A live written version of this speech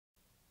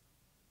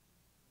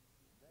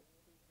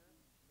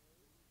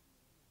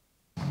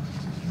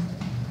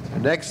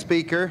Next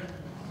speaker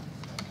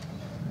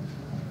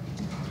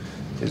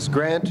is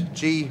Grant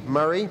G.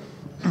 Murray,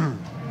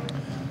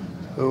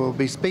 who will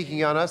be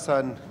speaking on us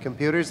on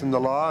computers and the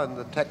law and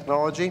the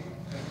technology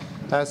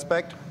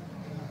aspect.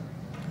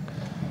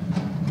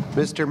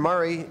 Mr.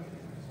 Murray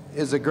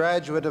is a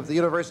graduate of the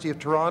University of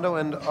Toronto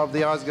and of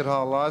the Osgoode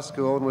Hall Law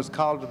School and was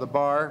called to the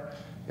bar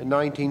in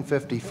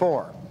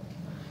 1954.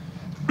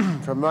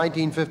 From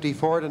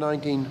 1954 to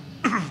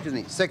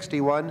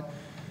 1961,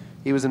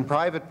 he was in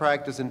private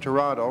practice in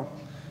Toronto,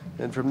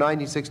 and from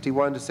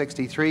 1961 to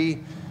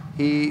 63,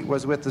 he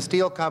was with the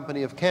Steel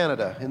Company of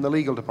Canada in the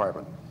legal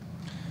department.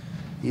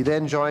 He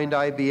then joined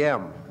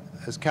IBM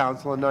as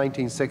counsel in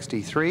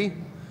 1963,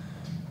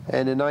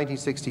 and in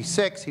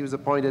 1966 he was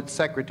appointed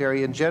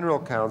Secretary and General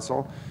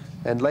Counsel,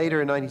 and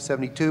later in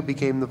 1972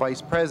 became the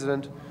Vice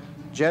President,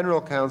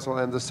 General Counsel,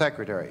 and the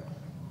Secretary.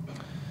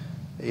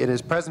 In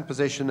his present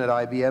position at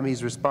IBM,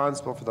 he's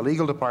responsible for the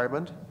legal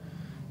department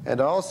and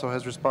also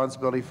has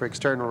responsibility for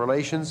external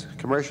relations,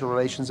 commercial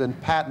relations,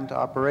 and patent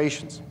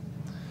operations.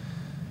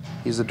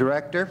 He's a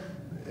director,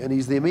 and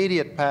he's the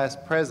immediate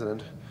past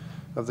president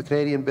of the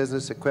Canadian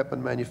Business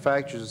Equipment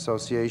Manufacturers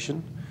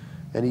Association,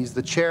 and he's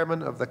the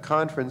chairman of the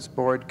Conference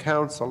Board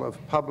Council of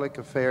Public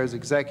Affairs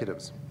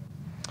Executives.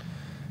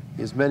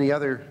 He has many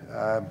other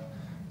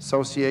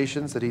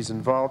associations that he's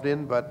involved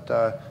in, but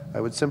I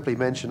would simply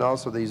mention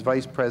also that he's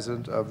vice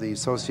president of the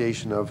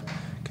Association of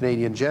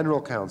Canadian General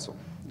Counsel.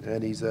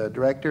 And he's a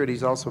director, and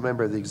he's also a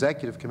member of the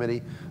executive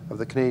committee of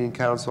the Canadian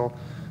Council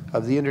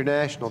of the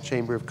International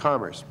Chamber of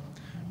Commerce.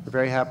 We're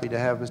very happy to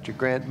have Mr.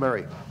 Grant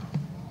Murray.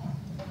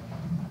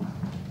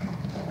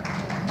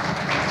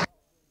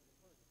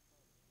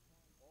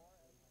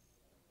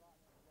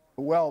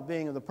 The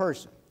well-being of the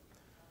person,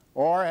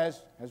 or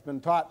as has been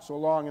taught so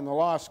long in the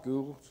law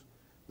schools,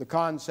 the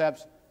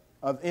concepts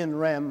of in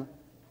rem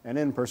and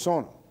in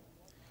personam.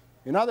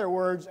 In other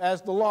words,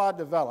 as the law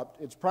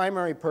developed, its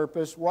primary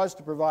purpose was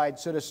to provide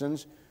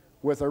citizens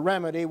with a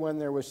remedy when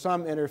there was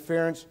some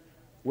interference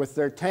with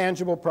their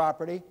tangible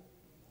property,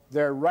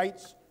 their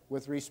rights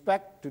with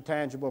respect to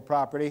tangible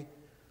property,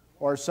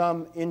 or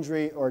some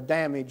injury or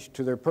damage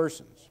to their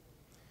persons.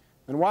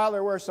 And while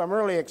there were some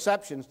early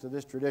exceptions to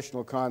this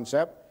traditional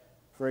concept,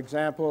 for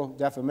example,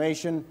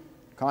 defamation,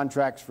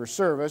 contracts for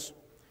service,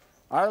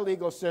 our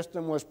legal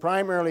system was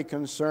primarily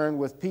concerned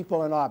with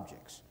people and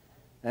objects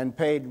and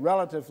paid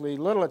relatively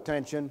little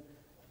attention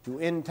to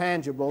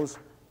intangibles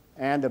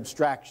and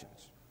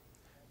abstractions.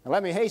 Now,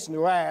 let me hasten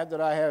to add that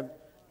I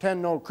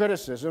tend no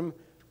criticism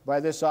by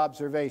this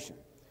observation.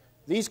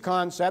 These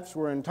concepts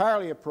were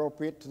entirely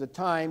appropriate to the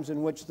times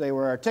in which they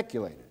were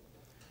articulated.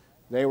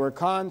 They were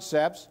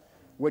concepts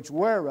which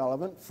were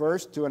relevant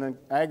first to an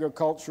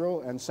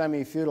agricultural and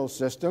semi-feudal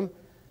system,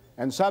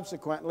 and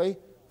subsequently,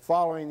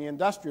 following the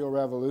Industrial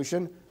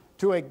Revolution,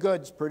 to a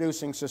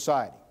goods-producing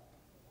society.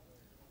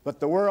 But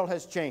the world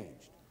has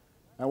changed,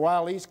 and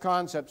while these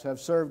concepts have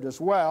served us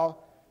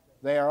well,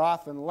 they are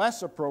often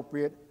less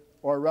appropriate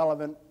or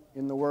relevant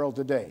in the world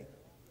today.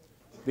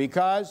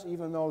 Because,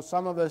 even though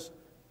some of us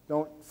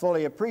don't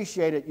fully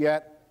appreciate it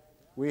yet,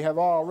 we have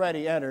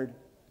already entered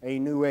a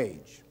new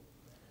age.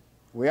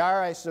 We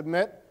are, I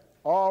submit,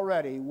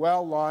 already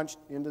well launched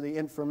into the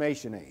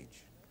information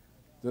age,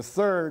 the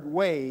third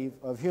wave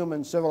of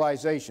human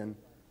civilization,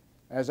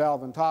 as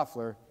Alvin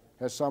Toffler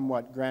has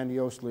somewhat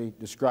grandiosely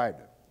described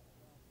it.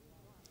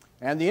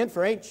 And the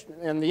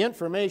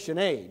information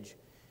age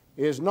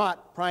is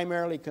not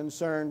primarily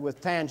concerned with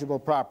tangible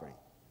property.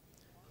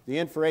 The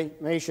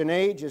information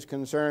age is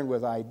concerned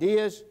with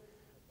ideas,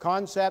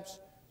 concepts,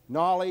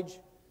 knowledge,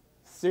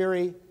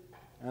 theory,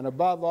 and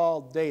above all,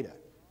 data,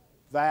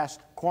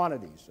 vast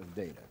quantities of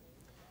data.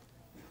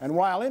 And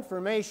while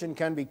information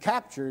can be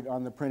captured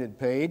on the printed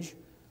page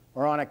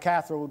or on a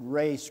cathode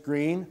ray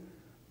screen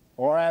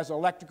or as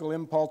electrical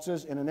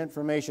impulses in an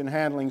information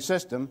handling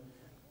system,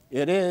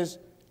 it is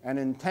an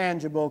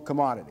intangible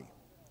commodity.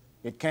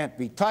 It can't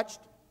be touched,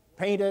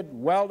 painted,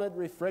 welded,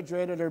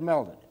 refrigerated, or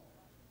melted.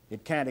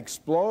 It can't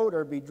explode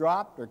or be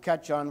dropped or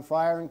catch on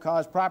fire and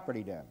cause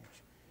property damage.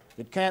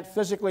 It can't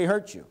physically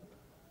hurt you,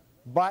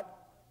 but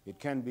it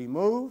can be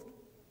moved,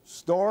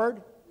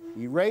 stored,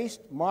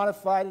 erased,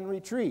 modified, and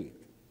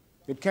retrieved.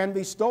 It can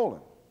be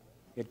stolen.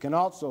 It can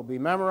also be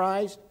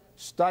memorized,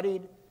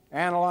 studied,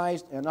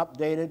 analyzed, and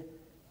updated,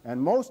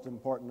 and most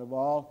important of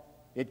all,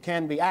 it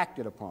can be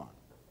acted upon.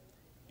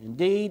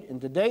 Indeed,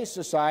 in today's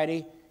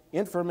society,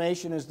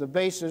 information is the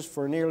basis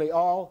for nearly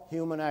all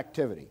human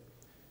activity.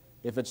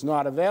 If it's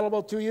not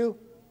available to you,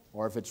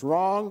 or if it's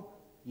wrong,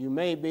 you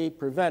may be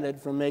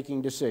prevented from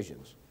making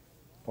decisions,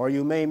 or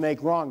you may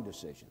make wrong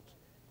decisions.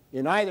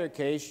 In either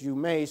case, you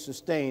may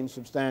sustain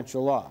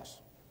substantial loss.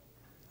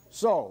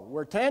 So,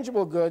 where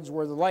tangible goods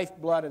were the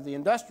lifeblood of the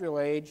industrial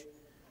age,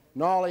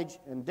 knowledge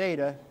and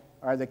data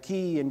are the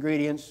key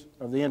ingredients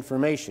of the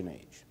information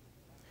age.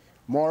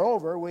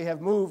 Moreover, we have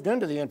moved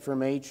into the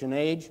information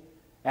age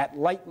at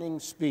lightning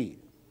speed,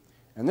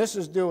 and this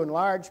is due in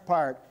large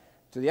part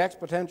to the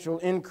exponential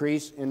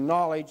increase in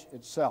knowledge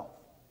itself.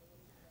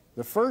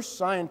 The first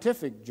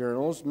scientific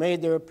journals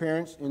made their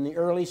appearance in the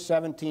early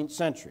 17th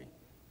century.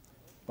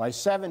 By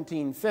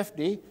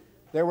 1750,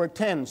 there were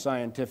 10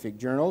 scientific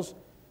journals,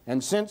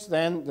 and since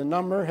then, the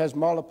number has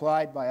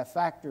multiplied by a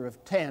factor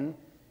of 10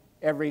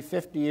 every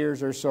 50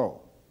 years or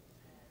so.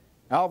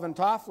 Alvin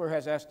Toffler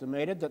has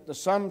estimated that the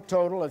sum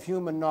total of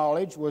human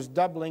knowledge was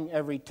doubling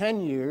every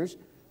 10 years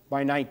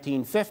by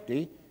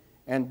 1950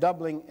 and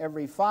doubling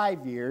every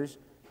 5 years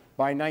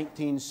by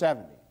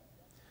 1970.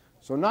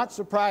 So not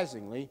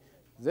surprisingly,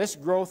 this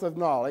growth of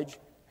knowledge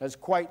has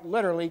quite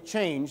literally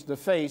changed the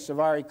face of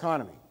our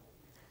economy.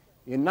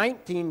 In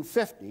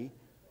 1950,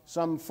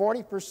 some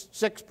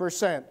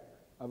 46%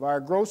 of our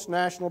gross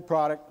national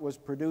product was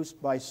produced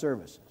by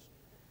services.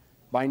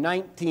 By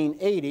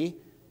 1980,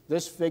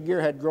 this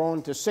figure had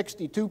grown to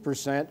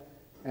 62%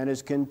 and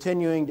is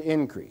continuing to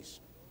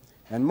increase.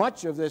 And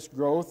much of this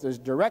growth is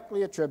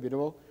directly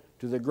attributable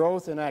to the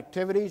growth in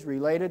activities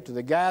related to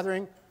the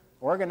gathering,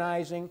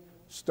 organizing,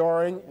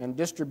 storing, and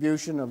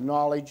distribution of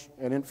knowledge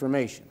and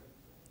information.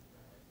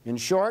 In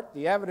short,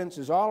 the evidence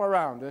is all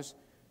around us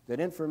that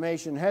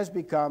information has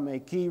become a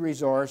key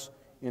resource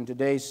in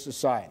today's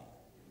society,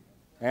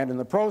 and in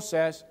the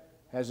process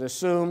has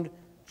assumed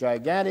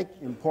gigantic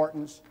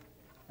importance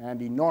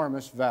and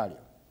enormous value.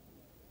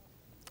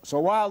 So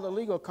while the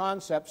legal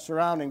concepts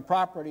surrounding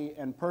property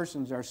and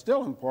persons are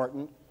still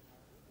important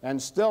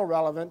and still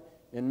relevant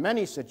in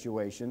many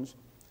situations,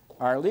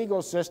 our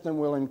legal system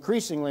will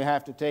increasingly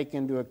have to take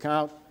into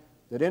account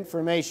that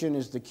information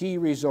is the key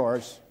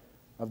resource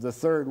of the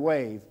third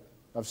wave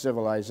of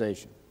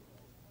civilization.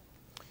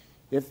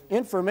 If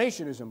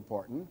information is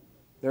important,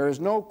 there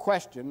is no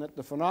question that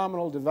the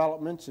phenomenal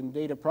developments in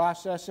data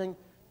processing,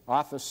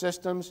 office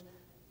systems,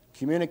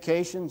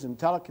 communications, and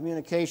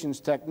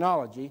telecommunications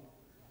technology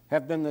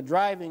have been the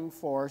driving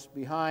force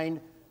behind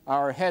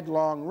our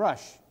headlong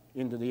rush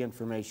into the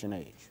information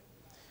age.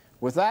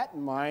 With that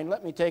in mind,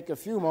 let me take a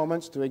few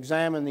moments to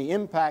examine the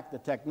impact the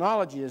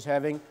technology is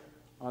having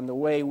on the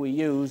way we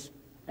use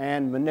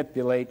and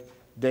manipulate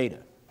data.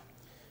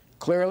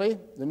 Clearly,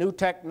 the new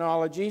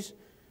technologies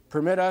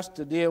permit us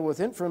to deal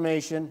with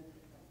information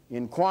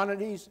in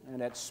quantities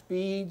and at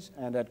speeds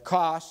and at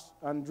costs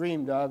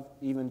undreamed of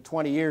even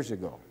 20 years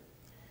ago.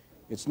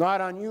 It's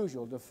not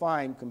unusual to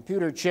find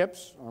computer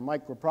chips or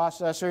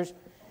microprocessors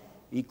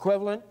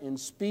equivalent in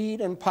speed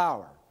and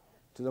power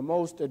to the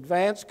most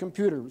advanced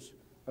computers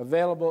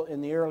available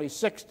in the early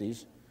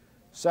 60s,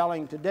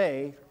 selling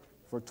today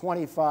for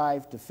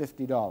 $25 to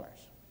 $50.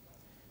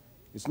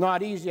 It's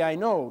not easy, I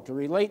know, to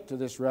relate to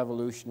this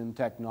revolution in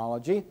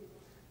technology,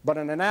 but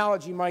an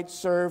analogy might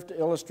serve to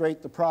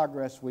illustrate the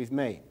progress we've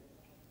made.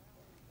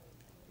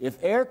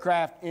 If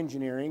aircraft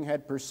engineering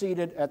had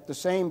proceeded at the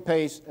same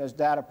pace as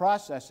data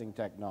processing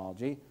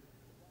technology,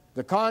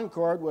 the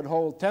Concorde would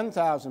hold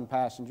 10,000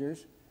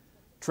 passengers,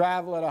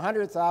 travel at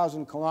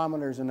 100,000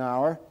 kilometers an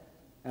hour,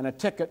 and a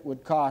ticket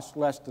would cost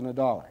less than $1.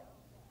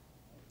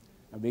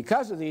 Now,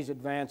 because of these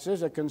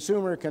advances, a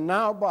consumer can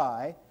now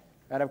buy,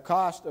 at a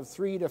cost of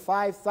 $3,000 to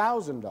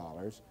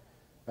 $5,000,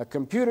 a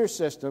computer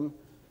system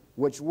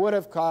which would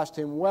have cost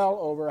him well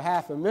over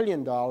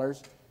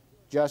 $500,000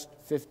 just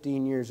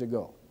 15 years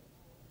ago.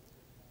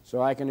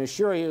 So I can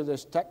assure you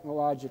this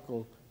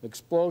technological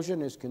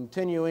explosion is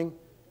continuing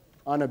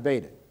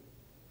unabated.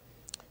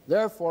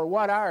 Therefore,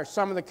 what are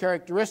some of the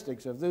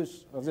characteristics of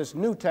this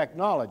new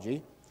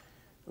technology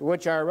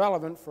which are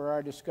relevant for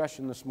our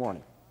discussion this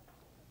morning?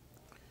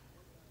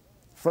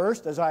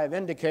 First, as I have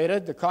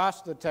indicated, the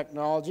cost of the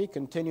technology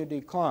continue to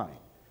decline,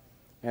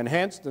 and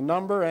hence the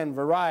number and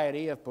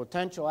variety of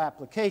potential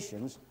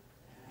applications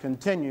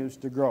continues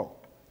to grow.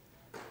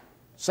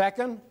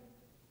 Second,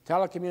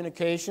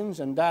 telecommunications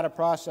and data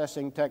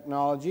processing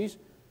technologies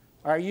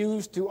are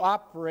used to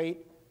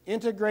operate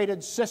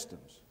integrated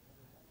systems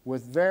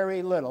with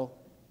very little,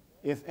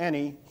 if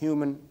any,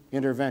 human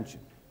intervention.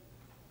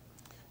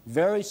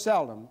 Very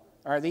seldom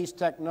are these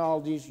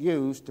technologies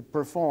used to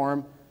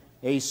perform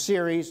a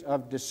series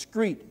of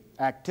discrete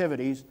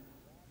activities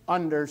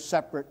under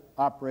separate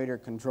operator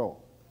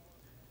control.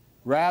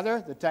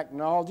 Rather, the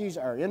technologies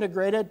are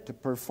integrated to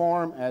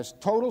perform as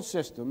total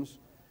systems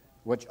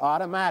which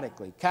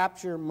automatically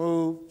capture,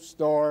 move,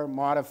 store,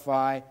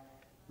 modify,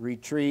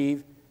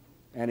 retrieve,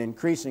 and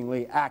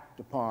increasingly act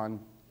upon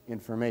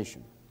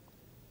information.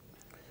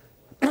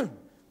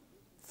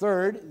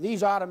 Third,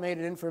 these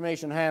automated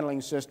information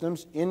handling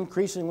systems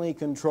increasingly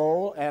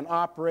control and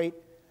operate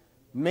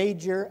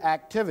major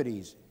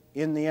activities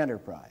in the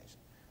enterprise,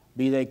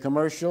 be they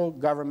commercial,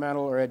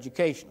 governmental, or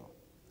educational.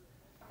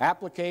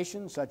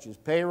 Applications such as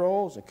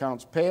payrolls,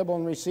 accounts payable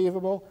and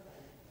receivable,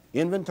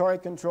 inventory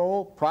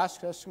control,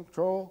 process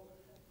control,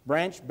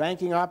 branch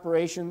banking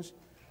operations,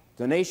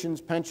 the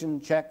nation's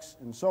pension checks,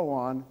 and so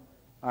on,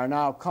 are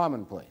now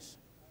commonplace.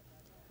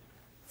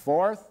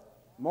 Fourth,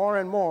 more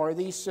and more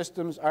these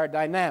systems are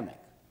dynamic.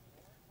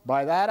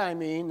 By that I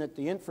mean that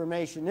the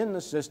information in the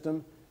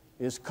system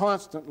is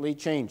constantly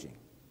changing.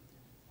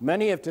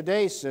 Many of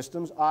today's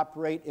systems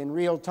operate in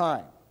real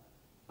time,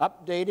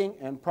 updating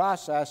and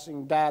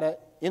processing data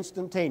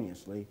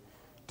instantaneously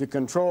to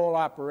control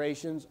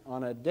operations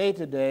on a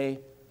day-to-day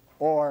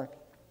or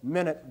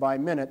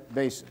minute-by-minute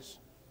basis.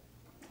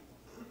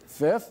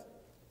 Fifth,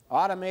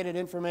 automated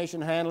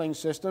information handling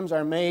systems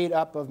are made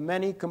up of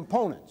many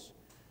components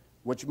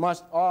which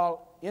must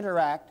all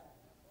interact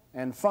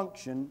and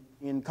function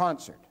in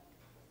concert.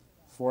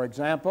 For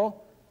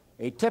example,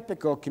 a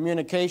typical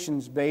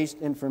communications-based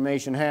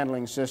information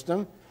handling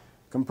system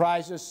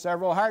comprises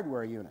several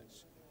hardware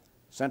units: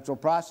 central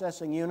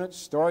processing units,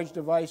 storage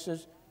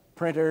devices,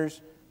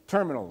 printers,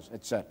 terminals,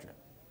 etc.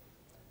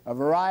 A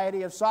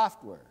variety of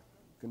software,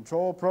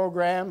 control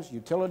programs,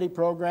 utility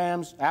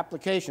programs,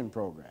 application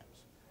programs.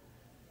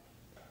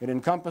 It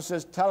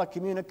encompasses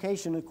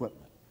telecommunication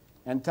equipment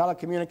and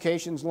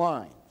telecommunications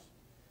lines,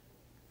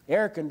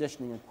 air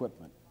conditioning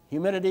equipment,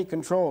 humidity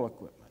control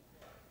equipment,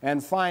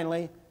 and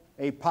finally,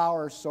 a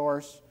power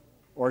source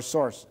or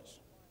sources.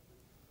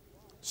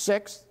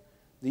 Sixth,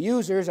 the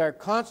users are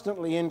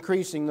constantly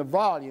increasing the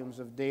volumes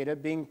of data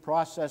being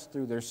processed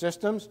through their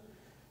systems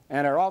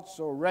and are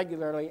also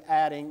regularly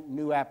adding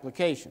new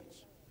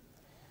applications.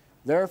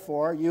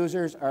 Therefore,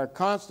 users are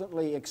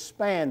constantly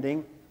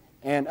expanding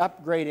and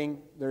upgrading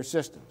their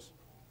systems.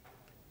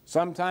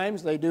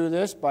 Sometimes they do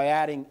this by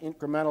adding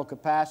incremental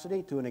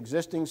capacity to an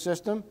existing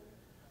system.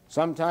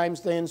 Sometimes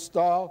they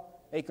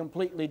install a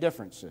completely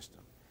different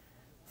system.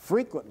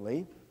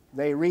 Frequently,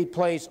 they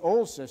replace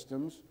old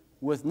systems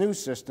with new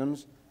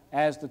systems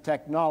as the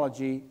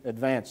technology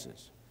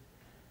advances.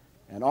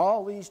 And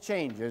all these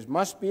changes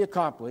must be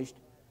accomplished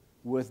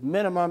with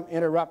minimum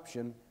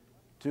interruption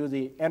to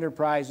the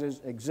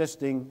enterprise's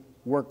existing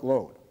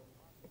workload.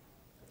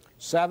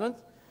 Seventh,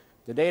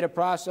 the data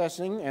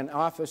processing and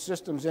office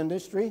systems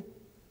industry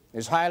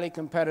is highly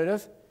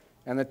competitive,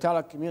 and the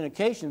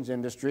telecommunications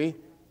industry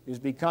is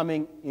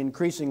becoming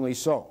increasingly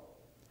so.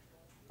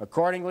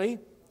 Accordingly,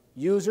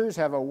 users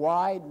have a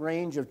wide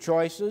range of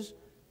choices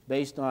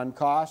based on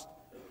cost,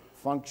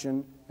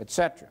 function,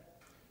 etc.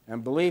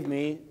 And believe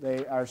me,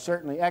 they are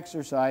certainly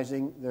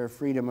exercising their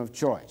freedom of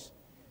choice,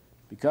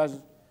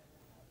 because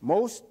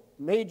most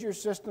major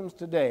systems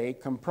today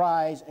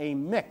comprise a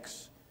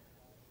mix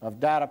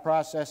of data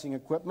processing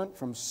equipment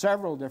from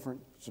several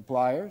different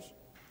suppliers,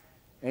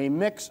 a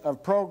mix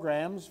of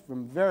programs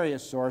from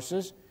various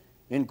sources,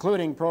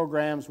 including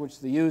programs which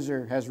the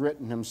user has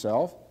written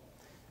himself,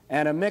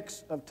 and a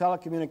mix of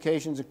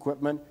telecommunications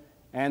equipment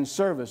and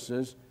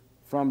services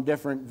from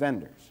different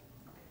vendors.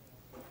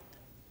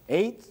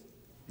 Eighth,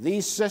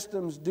 these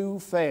systems do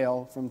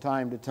fail from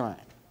time to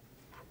time.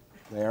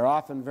 They are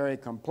often very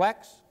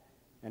complex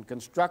and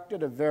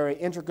constructed of very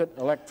intricate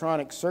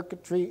electronic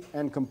circuitry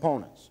and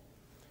components.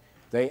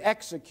 They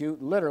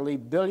execute literally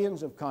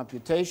billions of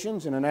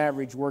computations in an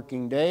average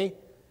working day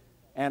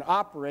and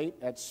operate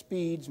at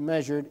speeds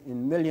measured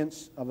in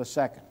millionths of a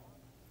second.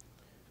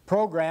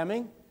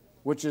 Programming,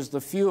 which is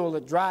the fuel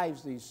that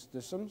drives these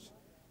systems,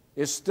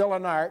 is still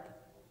an art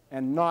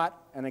and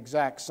not an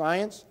exact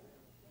science,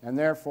 and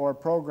therefore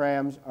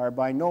programs are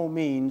by no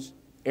means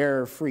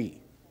error-free.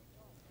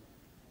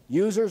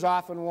 Users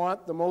often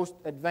want the most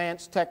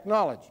advanced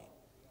technology,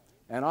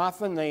 and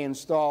often they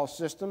install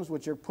systems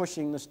which are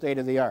pushing the state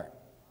of the art.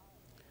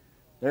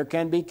 There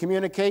can be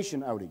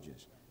communication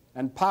outages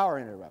and power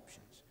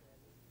interruptions.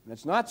 And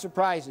it's not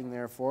surprising,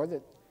 therefore,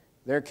 that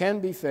there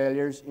can be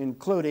failures,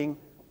 including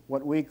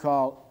what we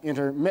call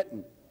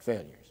intermittent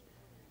failures.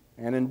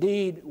 And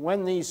indeed,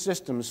 when these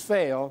systems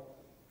fail,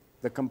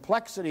 the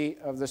complexity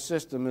of the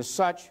system is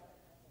such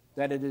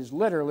that it is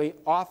literally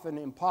often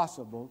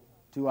impossible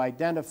to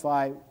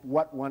identify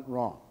what went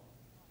wrong.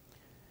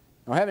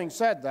 Now, having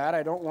said that,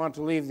 I don't want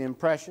to leave the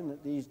impression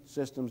that these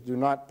systems do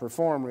not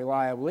perform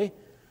reliably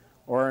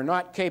or are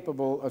not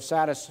capable of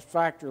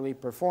satisfactorily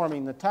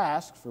performing the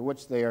tasks for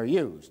which they are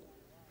used.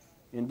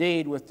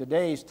 Indeed, with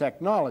today's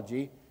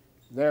technology,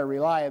 their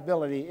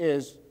reliability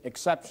is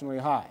exceptionally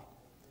high.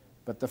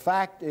 But the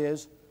fact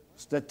is,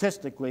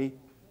 statistically,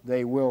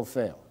 they will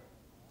fail.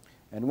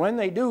 And when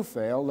they do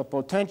fail, the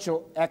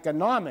potential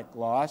economic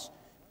loss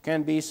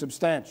can be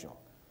substantial,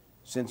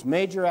 since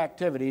major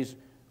activities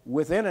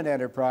within an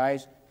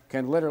enterprise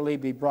can literally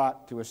be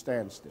brought to a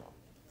standstill.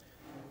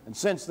 And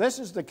since this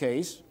is the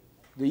case,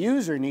 the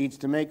user needs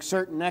to make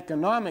certain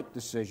economic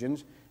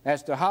decisions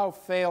as to how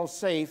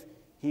fail-safe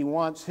he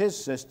wants his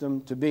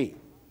system to be.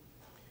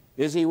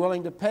 Is he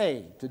willing to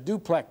pay to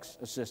duplex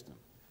a system?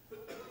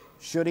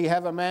 Should he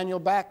have a manual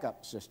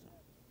backup system?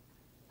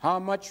 How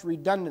much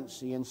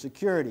redundancy and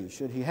security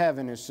should he have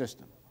in his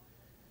system?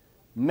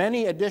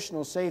 Many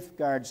additional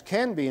safeguards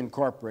can be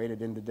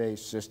incorporated in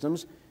today's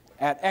systems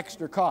at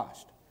extra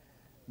cost,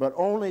 but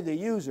only the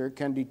user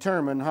can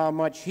determine how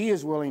much he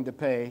is willing to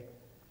pay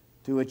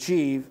to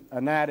achieve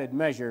an added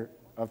measure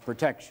of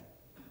protection.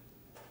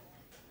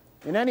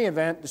 In any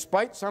event,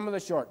 despite some of the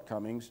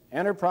shortcomings,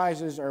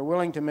 enterprises are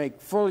willing to make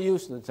full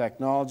use of the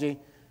technology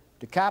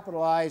to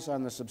capitalize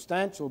on the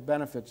substantial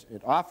benefits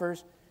it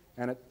offers,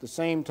 and at the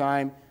same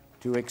time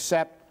to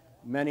accept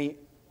many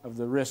of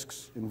the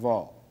risks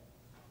involved.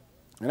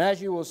 And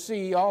as you will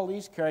see, all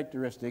these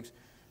characteristics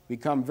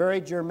become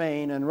very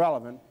germane and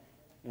relevant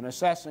in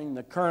assessing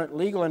the current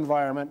legal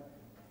environment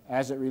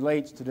as it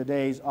relates to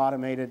today's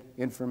automated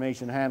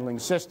information handling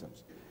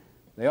systems.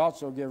 They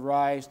also give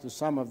rise to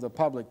some of the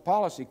public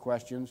policy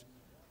questions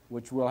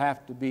which will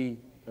have to be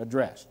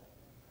addressed.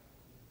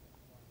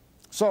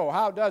 So,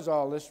 how does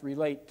all this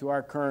relate to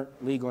our current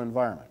legal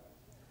environment?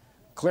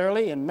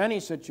 Clearly, in many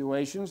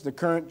situations, the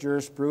current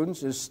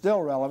jurisprudence is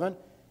still relevant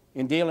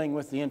in dealing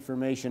with the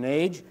information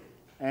age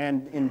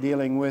and in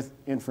dealing with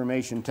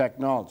information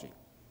technology.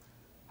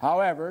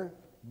 However,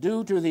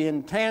 due to the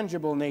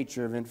intangible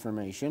nature of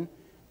information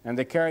and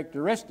the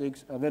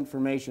characteristics of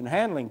information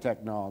handling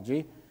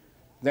technology,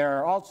 there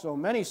are also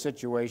many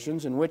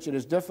situations in which it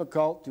is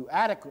difficult to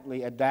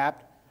adequately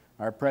adapt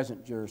our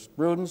present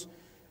jurisprudence,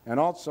 and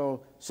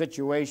also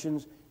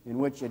situations in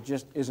which it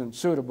just isn't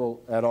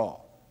suitable at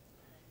all.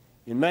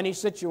 In many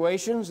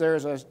situations, there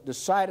is a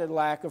decided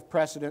lack of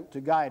precedent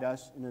to guide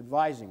us in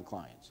advising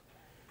clients.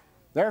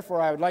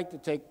 Therefore, I would like to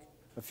take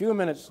a few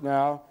minutes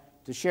now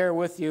to share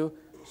with you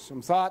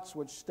some thoughts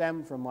which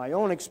stem from my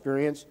own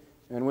experience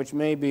and which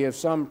may be of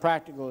some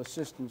practical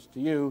assistance to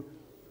you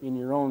in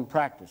your own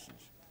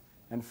practices.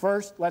 And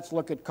first, let's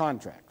look at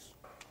contracts.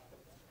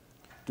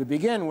 To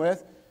begin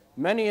with,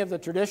 many of the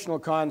traditional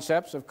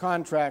concepts of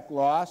contract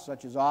law,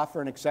 such as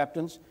offer and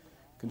acceptance,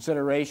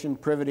 consideration,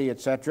 privity,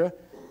 etc.,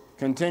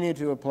 continue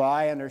to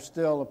apply and are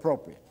still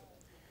appropriate.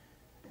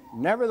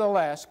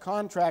 Nevertheless,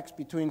 contracts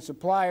between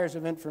suppliers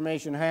of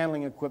information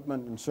handling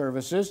equipment and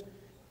services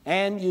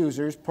and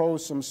users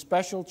pose some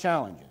special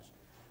challenges,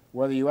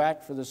 whether you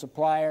act for the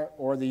supplier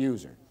or the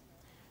user.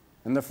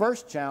 And the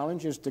first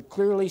challenge is to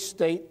clearly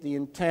state the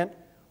intent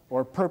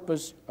or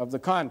purpose of the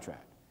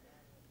contract.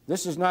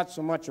 This is not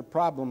so much a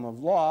problem of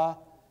law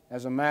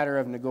as a matter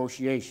of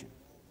negotiation.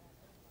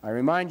 I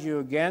remind you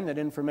again that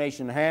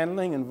information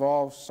handling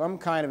involves some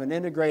kind of an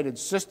integrated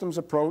systems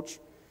approach,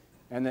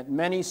 and that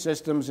many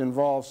systems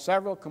involve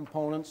several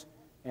components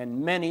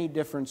and many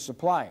different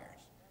suppliers.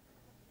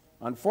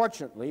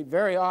 Unfortunately,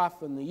 very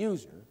often the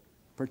user,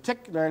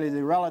 particularly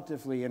the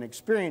relatively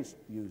inexperienced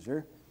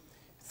user,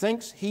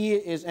 thinks he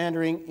is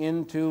entering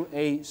into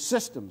a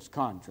systems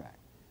contract,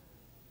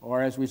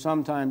 or as we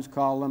sometimes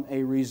call them,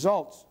 a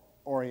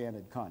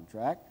results-oriented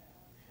contract,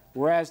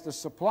 whereas the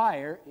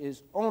supplier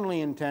is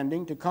only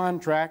intending to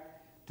contract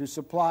to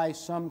supply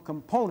some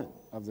component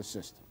of the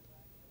system.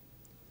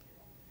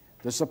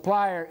 The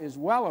supplier is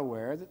well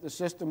aware that the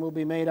system will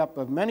be made up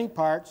of many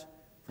parts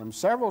from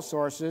several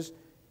sources,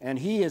 and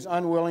he is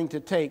unwilling to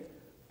take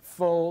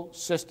full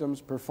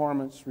systems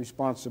performance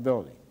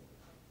responsibility.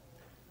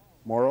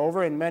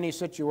 Moreover, in many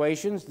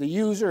situations, the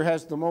user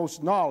has the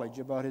most knowledge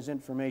about his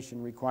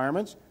information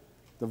requirements,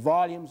 the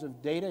volumes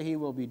of data he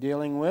will be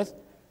dealing with,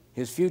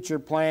 his future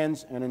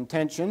plans and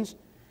intentions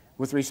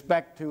with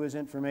respect to his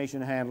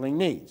information handling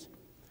needs.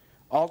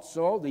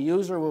 Also, the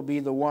user will be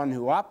the one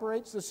who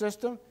operates the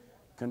system,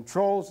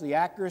 controls the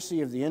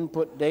accuracy of the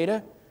input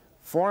data,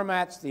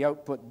 formats the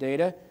output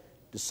data,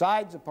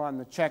 decides upon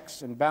the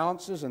checks and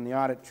balances and the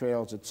audit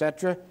trails,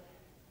 etc.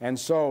 And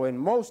so, in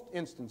most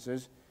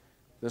instances,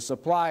 the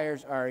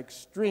suppliers are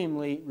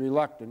extremely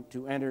reluctant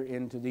to enter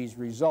into these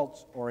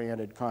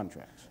results-oriented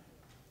contracts.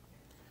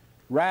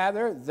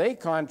 Rather, they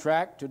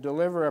contract to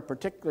deliver a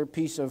particular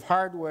piece of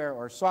hardware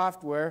or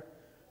software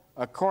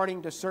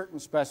according to certain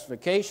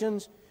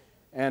specifications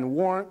and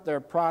warrant their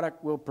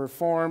product will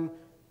perform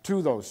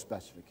to those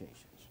specifications.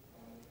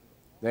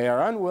 They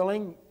are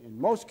unwilling, in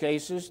most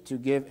cases, to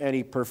give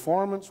any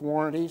performance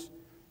warranties,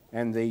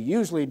 and they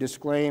usually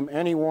disclaim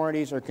any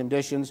warranties or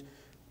conditions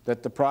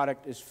that the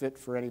product is fit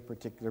for any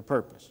particular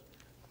purpose.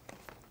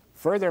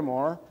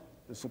 Furthermore,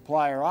 the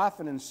supplier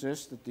often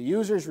insists that the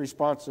user's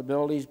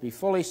responsibilities be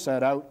fully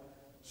set out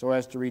so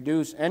as to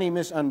reduce any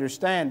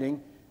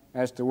misunderstanding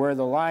as to where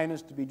the line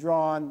is to be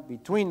drawn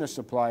between the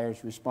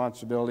supplier's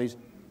responsibilities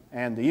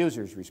and the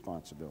user's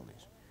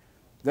responsibilities.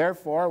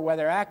 Therefore,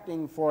 whether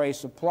acting for a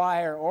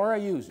supplier or a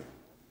user,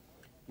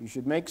 you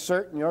should make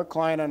certain your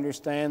client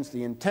understands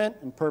the intent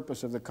and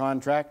purpose of the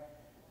contract,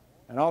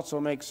 and also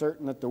make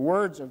certain that the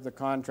words of the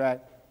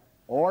contract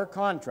or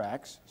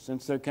contracts,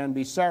 since there can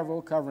be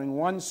several covering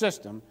one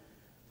system,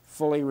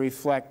 fully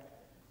reflect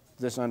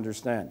this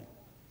understanding.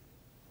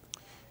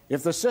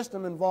 If the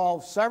system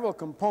involves several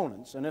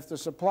components, and if the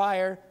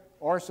supplier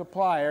or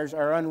suppliers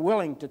are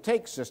unwilling to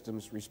take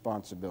systems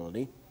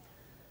responsibility,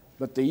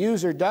 but the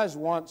user does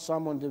want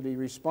someone to be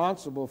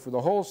responsible for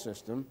the whole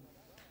system,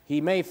 he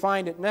may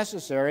find it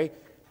necessary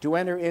to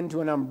enter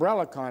into an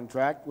umbrella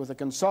contract with a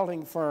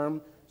consulting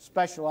firm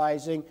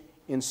specializing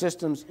in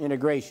systems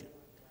integration.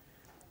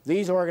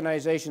 These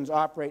organizations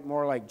operate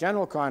more like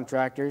general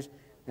contractors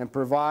and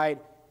provide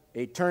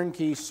a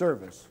turnkey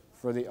service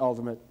for the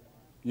ultimate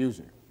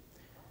user.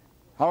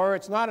 However,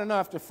 it's not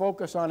enough to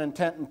focus on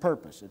intent and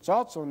purpose. It's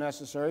also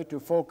necessary to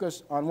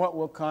focus on what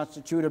will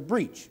constitute a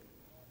breach.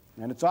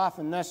 And it's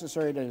often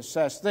necessary to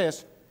assess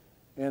this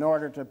in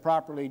order to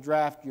properly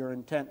draft your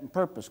intent and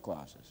purpose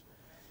clauses.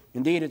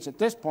 Indeed, it's at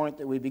this point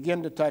that we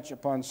begin to touch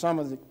upon some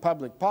of the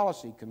public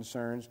policy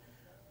concerns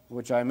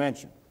which I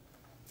mentioned.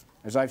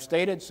 As I've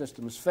stated,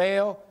 systems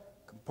fail,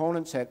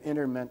 components have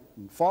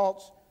intermittent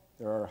faults,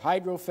 there are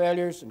hydro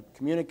failures and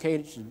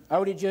communication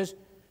outages,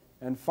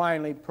 and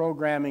finally,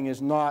 programming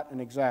is not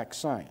an exact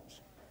science.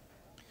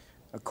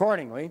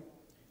 Accordingly,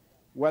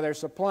 whether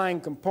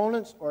supplying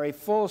components or a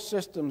full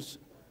systems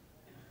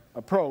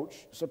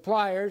approach,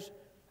 suppliers,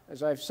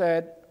 as I've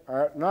said,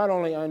 are not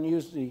only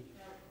unusually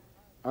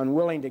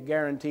unwilling to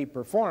guarantee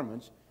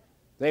performance,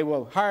 they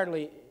will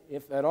hardly,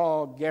 if at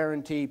all,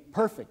 guarantee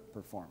perfect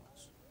performance.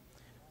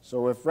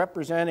 So if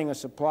representing a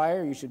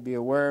supplier, you should be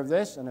aware of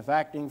this, and if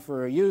acting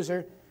for a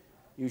user,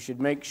 you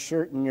should make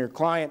certain your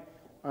client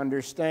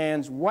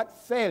understands what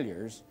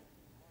failures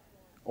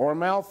or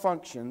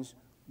malfunctions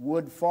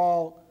would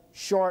fall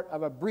short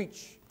of a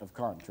breach of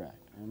contract.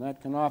 And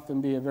that can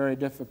often be a very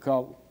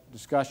difficult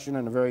discussion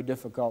and a very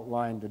difficult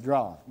line to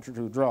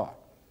draw.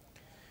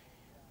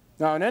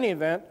 Now, in any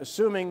event,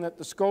 assuming that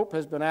the scope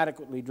has been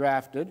adequately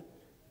drafted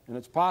and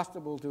it's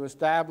possible to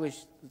establish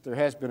that there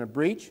has been a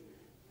breach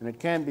and it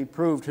can be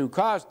proved who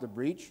caused the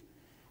breach,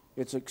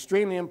 it's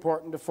extremely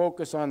important to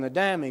focus on the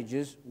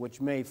damages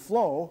which may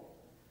flow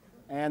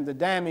and the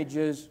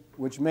damages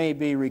which may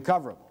be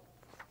recoverable.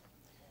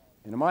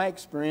 And in my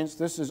experience,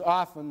 this is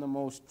often the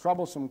most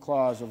troublesome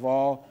clause of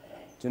all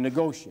to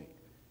negotiate.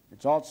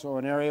 It's also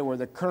an area where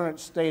the current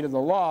state of the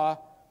law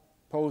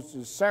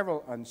poses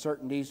several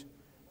uncertainties,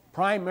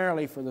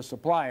 primarily for the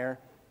supplier,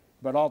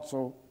 but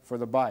also for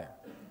the buyer.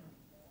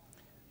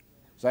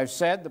 As I've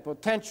said, the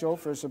potential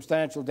for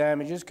substantial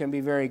damages can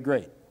be very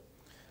great.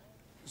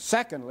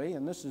 Secondly,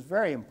 and this is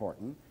very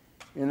important,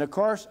 in the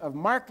course of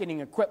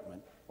marketing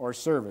equipment or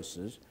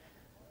services,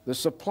 the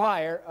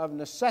supplier of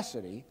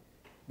necessity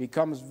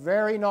becomes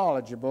very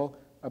knowledgeable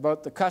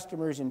about the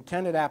customer's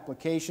intended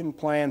application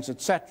plans,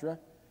 etc.,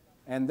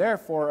 and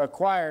therefore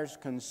acquires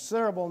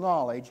considerable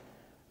knowledge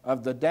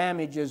of the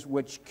damages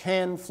which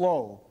can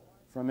flow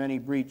from any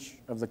breach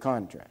of the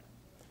contract.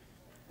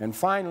 And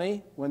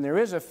finally, when there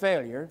is a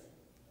failure,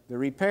 the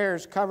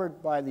repairs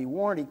covered by the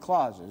warranty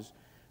clauses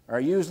are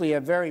usually a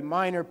very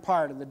minor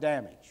part of the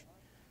damage.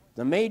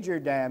 The major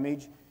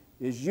damage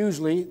is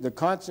usually the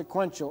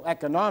consequential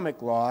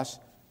economic loss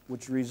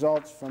which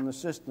results from the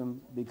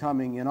system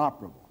becoming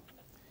inoperable.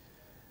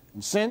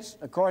 And since,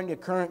 according to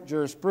current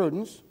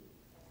jurisprudence,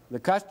 the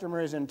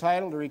customer is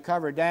entitled to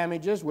recover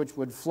damages which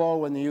would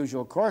flow in the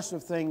usual course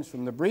of things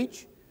from the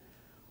breach,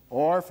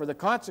 or for the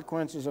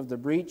consequences of the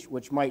breach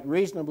which might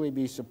reasonably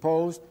be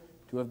supposed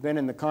to have been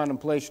in the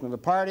contemplation of the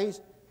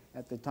parties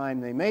at the time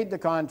they made the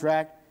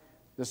contract,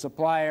 the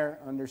supplier,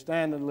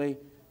 understandably,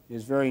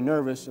 is very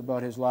nervous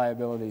about his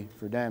liability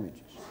for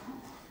damages.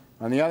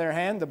 On the other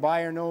hand, the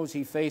buyer knows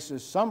he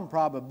faces some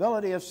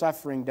probability of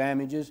suffering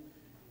damages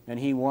and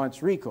he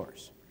wants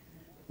recourse.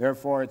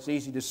 Therefore, it's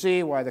easy to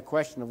see why the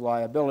question of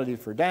liability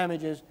for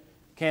damages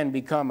can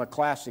become a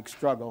classic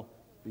struggle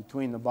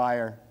between the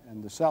buyer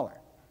and the seller.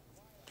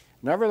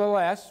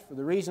 Nevertheless, for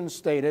the reasons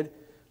stated,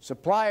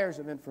 suppliers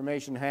of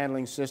information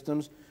handling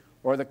systems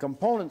or the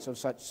components of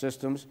such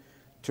systems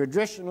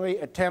traditionally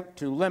attempt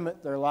to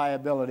limit their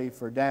liability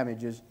for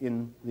damages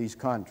in these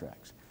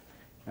contracts.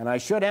 And I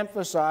should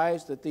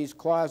emphasize that these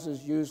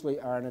clauses usually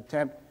are an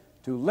attempt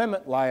to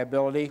limit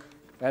liability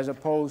as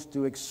opposed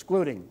to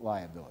excluding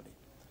liability.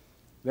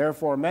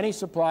 Therefore, many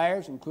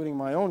suppliers, including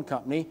my own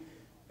company,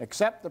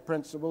 accept the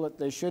principle that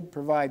they should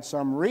provide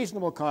some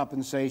reasonable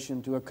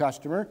compensation to a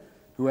customer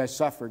who has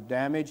suffered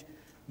damage,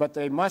 but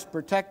they must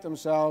protect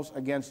themselves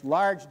against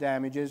large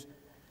damages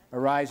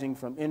arising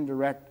from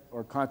indirect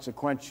or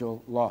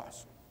consequential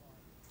loss.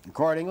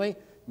 Accordingly,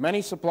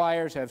 many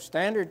suppliers have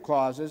standard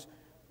clauses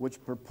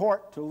which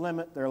purport to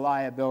limit their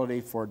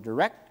liability for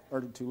direct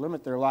or to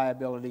limit their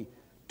liability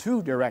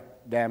to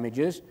direct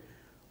damages,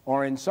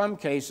 or in some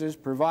cases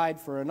provide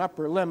for an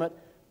upper limit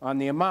on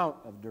the amount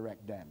of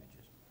direct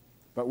damages,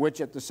 but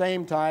which at the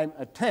same time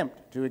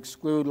attempt to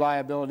exclude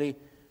liability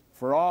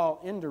for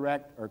all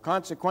indirect or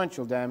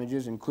consequential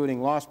damages,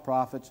 including lost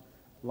profits,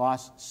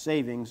 lost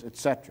savings,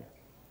 etc.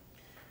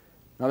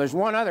 Now, there's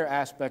one other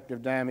aspect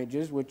of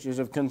damages which is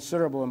of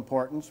considerable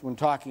importance when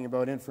talking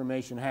about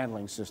information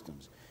handling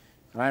systems.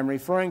 And I'm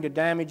referring to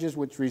damages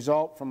which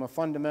result from a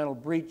fundamental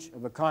breach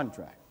of a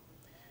contract.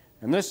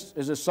 And this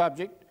is a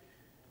subject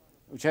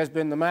which has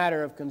been the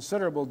matter of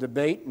considerable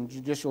debate and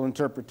judicial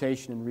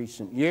interpretation in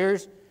recent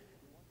years.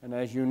 And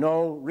as you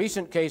know,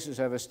 recent cases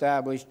have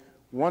established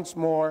once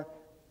more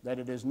that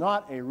it is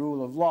not a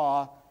rule of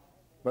law,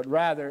 but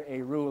rather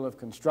a rule of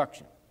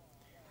construction.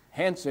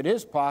 Hence, it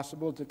is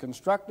possible to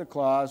construct a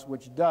clause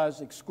which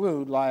does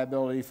exclude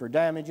liability for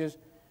damages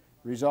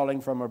resulting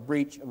from a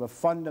breach of a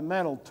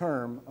fundamental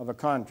term of a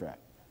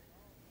contract.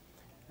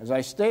 As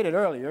I stated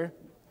earlier,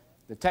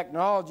 the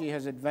technology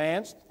has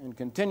advanced and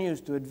continues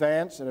to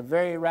advance at a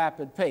very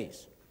rapid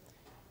pace.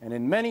 And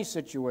in many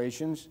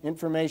situations,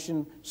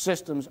 information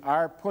systems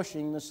are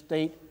pushing the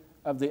state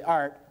of the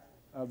art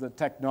of the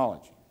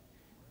technology.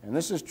 And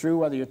this is true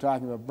whether you're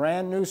talking about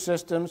brand new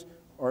systems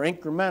or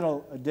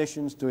incremental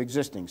additions to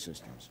existing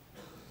systems.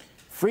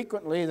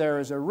 Frequently, there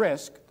is a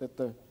risk that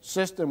the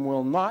system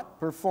will not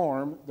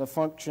perform the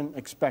function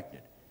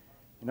expected.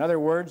 In other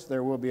words,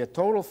 there will be a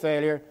total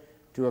failure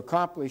to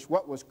accomplish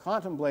what was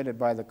contemplated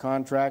by the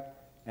contract,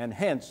 and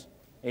hence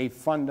a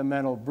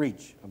fundamental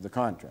breach of the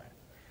contract.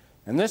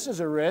 And this is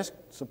a risk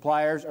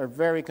suppliers are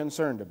very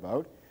concerned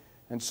about,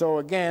 and so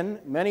again,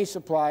 many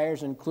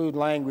suppliers include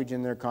language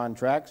in their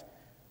contracts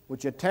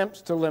which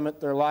attempts to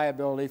limit their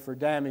liability for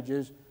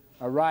damages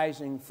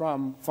arising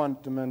from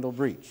fundamental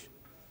breach,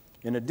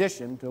 in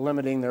addition to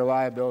limiting their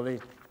liability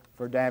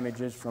for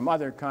damages from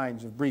other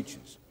kinds of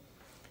breaches.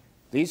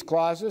 These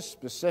clauses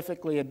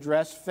specifically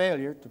address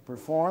failure to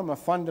perform a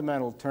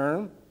fundamental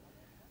term,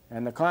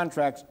 and the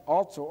contracts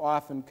also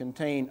often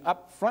contain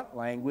upfront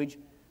language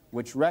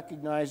which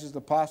recognizes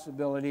the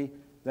possibility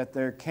that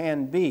there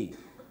can be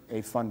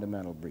a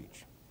fundamental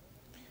breach.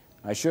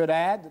 I should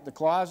add that the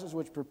clauses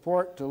which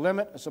purport to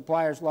limit a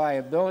supplier's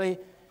liability,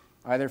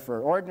 either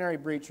for ordinary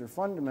breach or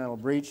fundamental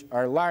breach,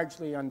 are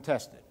largely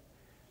untested.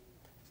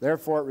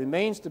 Therefore, it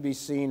remains to be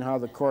seen how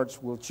the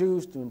courts will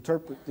choose to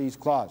interpret these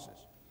clauses.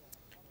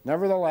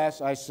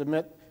 Nevertheless, I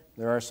submit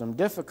there are some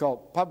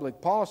difficult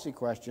public policy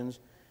questions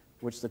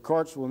which the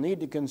courts will need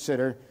to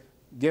consider,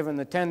 given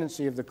the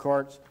tendency of the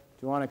courts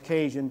to, on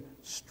occasion,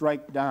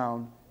 strike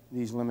down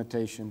these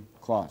limitation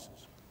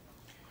clauses.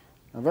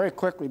 Now, very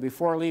quickly,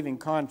 before leaving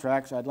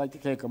contracts, I'd like to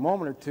take a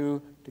moment or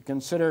two to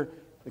consider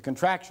the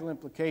contractual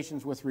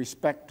implications with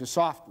respect to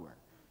software.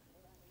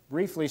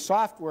 Briefly,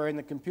 software in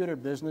the computer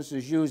business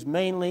is used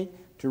mainly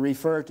to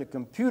refer to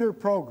computer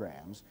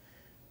programs,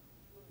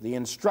 the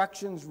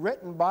instructions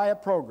written by a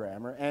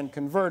programmer and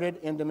converted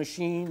into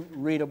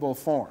machine-readable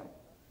form.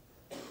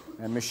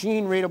 And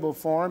machine-readable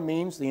form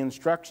means the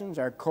instructions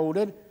are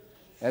coded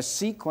as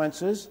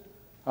sequences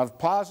of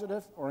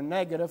positive or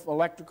negative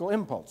electrical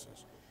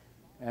impulses,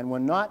 and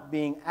when not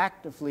being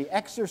actively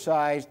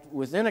exercised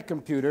within a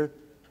computer,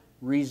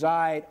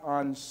 reside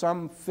on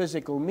some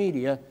physical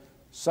media,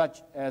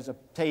 such as a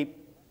tape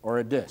or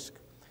a disc.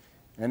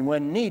 And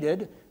when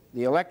needed,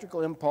 the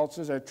electrical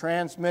impulses are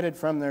transmitted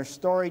from their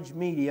storage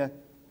media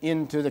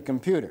into the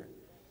computer.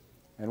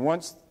 And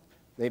once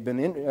they've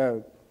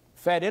been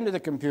fed into the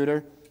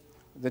computer,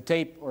 the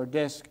tape or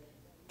disc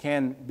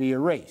can be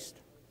erased.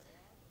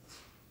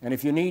 And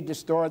if you need to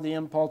store the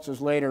impulses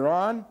later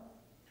on,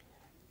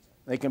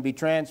 they can be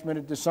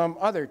transmitted to some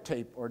other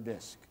tape or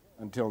disc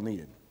until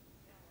needed.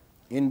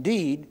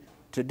 Indeed,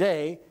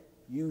 today,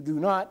 you do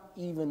not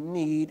even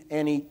need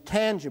any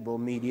tangible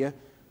media,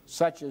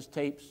 such as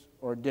tapes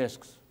or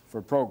discs,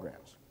 for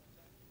programs.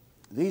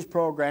 These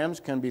programs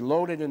can be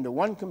loaded into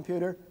one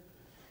computer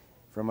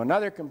from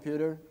another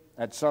computer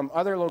at some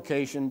other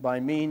location by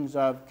means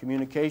of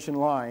communication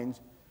lines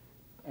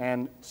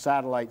and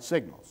satellite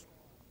signals.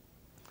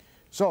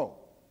 So,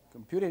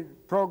 computer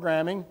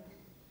programming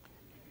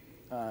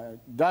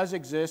does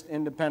exist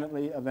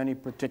independently of any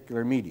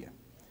particular media,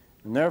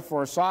 and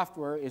therefore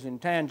software is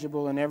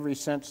intangible in every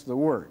sense of the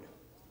word.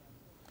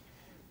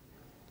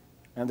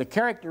 And the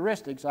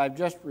characteristics I've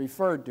just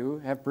referred to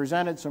have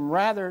presented some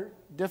rather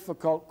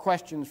difficult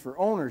questions for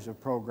owners of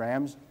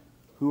programs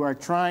who are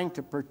trying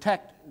to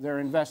protect their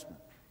investment,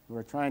 who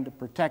are trying to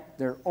protect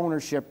their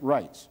ownership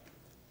rights.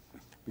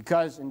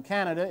 Because in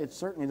Canada, it's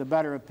certainly the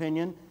better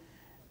opinion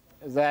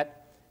that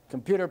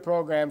computer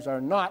programs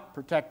are not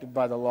protected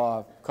by the law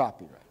of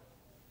copyright.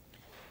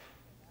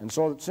 And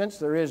so, since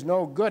there is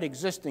no good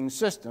existing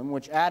system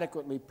which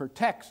adequately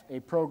protects a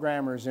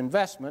programmer's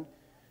investment,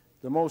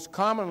 the most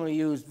commonly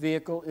used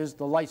vehicle is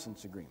the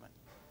license agreement.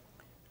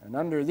 And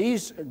under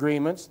these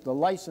agreements, the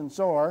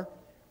licensor,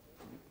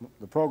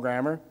 the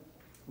programmer,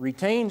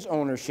 retains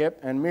ownership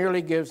and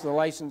merely gives the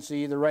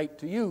licensee the right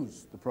to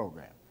use the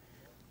program,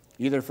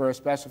 either for a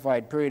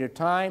specified period of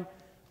time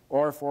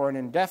or for an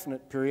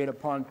indefinite period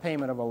upon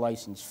payment of a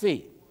license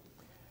fee.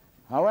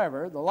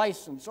 However, the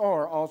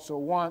licensor also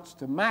wants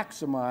to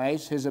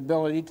maximize his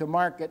ability to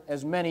market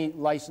as many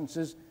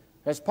licenses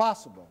as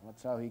possible.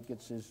 That's how he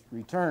gets his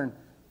return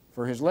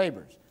for his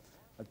labors.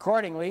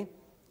 Accordingly,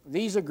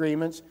 these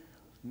agreements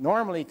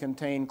normally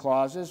contain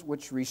clauses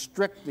which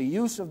restrict the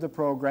use of the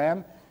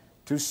program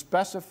to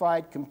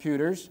specified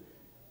computers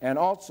and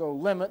also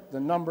limit the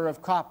number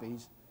of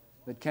copies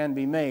that can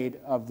be made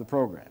of the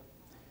program.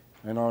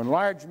 And in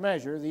large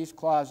measure, these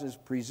clauses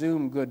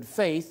presume good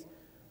faith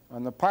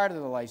on the part of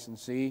the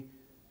licensee,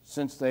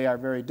 since they are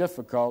very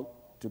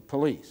difficult to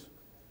police.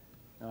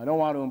 Now, I don't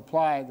want to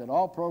imply that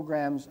all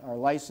programs are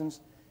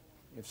licensed.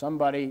 If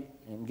somebody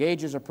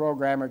engages a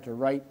programmer to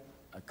write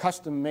a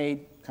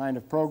custom-made kind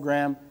of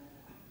program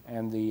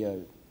and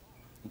the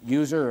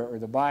user or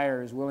the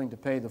buyer is willing to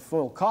pay the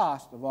full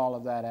cost of all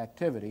of that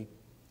activity,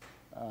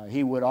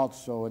 he would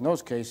also, in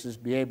those cases,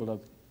 be able to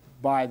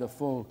buy the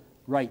full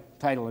right,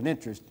 title, and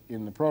interest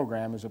in the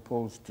program as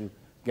opposed to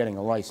getting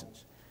a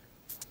license.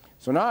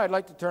 So now I'd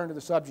like to turn to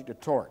the subject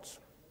of torts.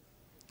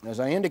 As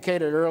I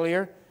indicated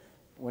earlier,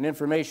 when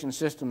information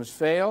systems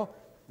fail,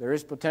 there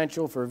is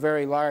potential for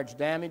very large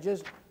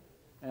damages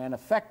and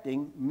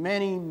affecting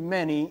many,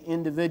 many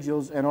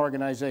individuals and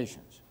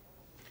organizations.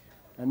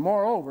 And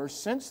moreover,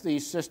 since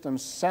these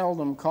systems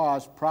seldom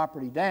cause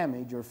property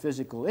damage or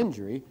physical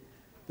injury,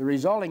 the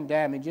resulting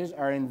damages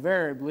are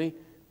invariably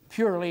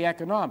purely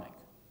economic.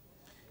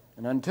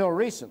 And until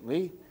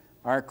recently,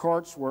 our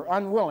courts were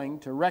unwilling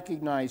to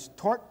recognize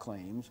tort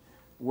claims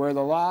where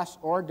the loss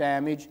or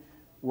damage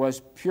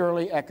was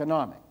purely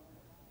economic,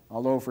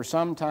 although for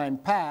some time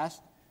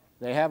past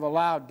they have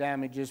allowed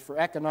damages for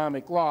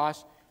economic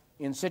loss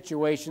in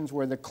situations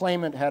where the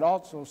claimant had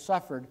also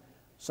suffered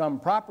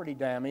some property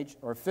damage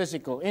or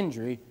physical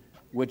injury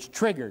which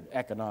triggered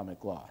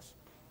economic loss.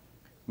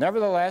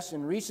 Nevertheless,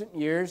 in recent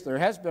years, there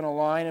has been a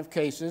line of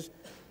cases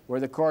where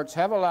the courts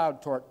have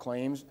allowed tort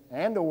claims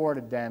and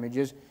awarded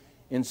damages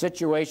in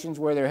situations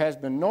where there has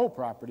been no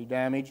property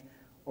damage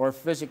or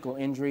physical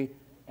injury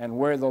and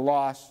where the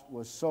loss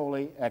was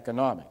solely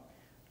economic.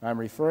 I'm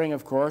referring,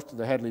 of course, to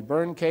the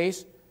Headley-Byrne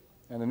case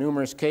and the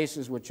numerous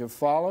cases which have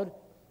followed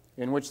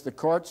in which the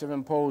courts have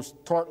imposed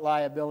tort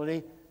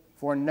liability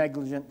for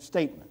negligent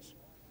statements,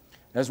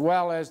 as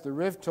well as the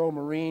Rivtow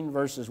Marine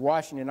versus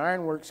Washington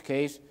Iron Works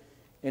case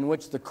in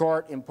which the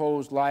court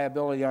imposed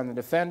liability on the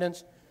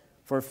defendants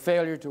for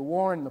failure to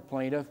warn the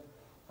plaintiff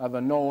of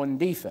a known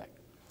defect.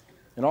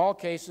 In all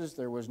cases,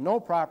 there was no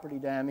property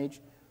damage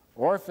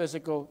or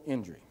physical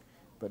injury,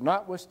 but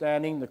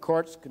notwithstanding, the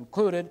courts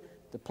concluded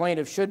the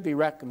plaintiff should be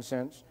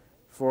recompensed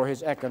for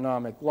his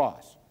economic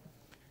loss.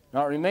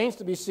 Now, it remains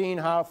to be seen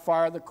how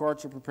far the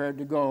courts are prepared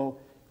to go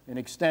in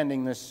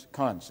extending this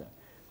concept.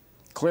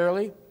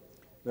 Clearly,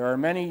 there are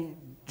many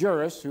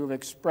jurists who have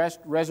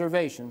expressed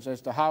reservations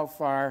as to how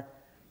far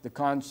the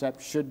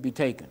concept should be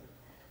taken.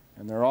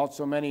 And there are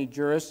also many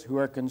jurists who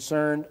are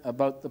concerned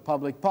about the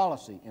public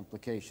policy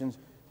implications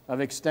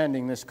of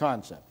extending this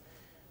concept.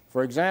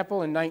 For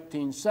example, in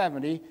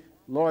 1970,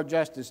 Lord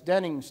Justice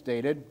Denning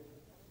stated,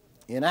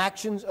 "In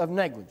actions of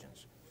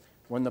negligence,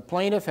 when the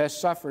plaintiff has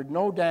suffered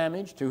no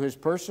damage to his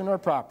person or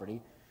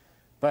property,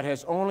 but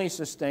has only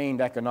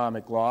sustained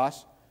economic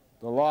loss,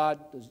 the law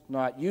does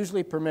not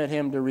usually permit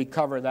him to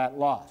recover that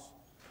loss.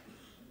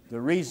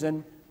 The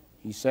reason,"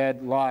 he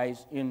said,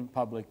 "lies in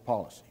public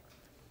policy."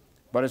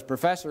 But as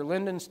Professor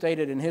Linden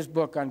stated in his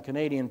book on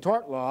Canadian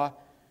tort law,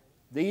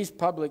 these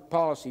public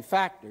policy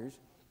factors,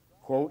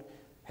 quote,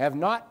 "have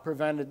not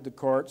prevented the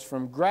courts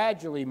from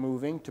gradually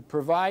moving to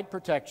provide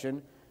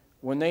protection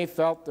when they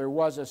felt there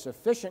was a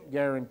sufficient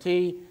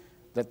guarantee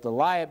that the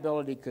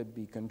liability could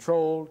be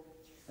controlled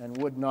and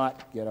would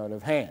not get out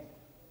of hand."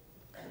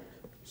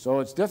 So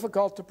it's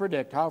difficult to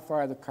predict how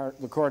far the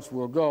courts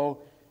will go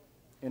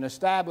in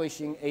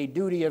establishing a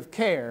duty of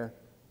care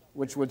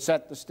which would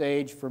set the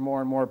stage for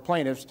more and more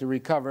plaintiffs to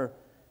recover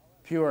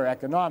pure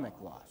economic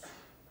loss.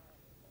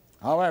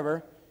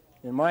 However,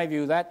 in my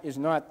view, that is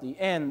not the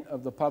end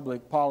of the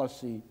public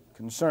policy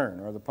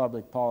concern or the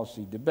public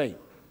policy debate.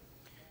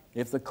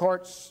 If the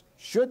courts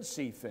should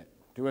see fit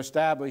to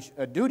establish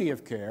a duty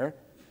of care,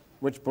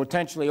 which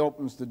potentially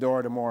opens the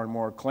door to more and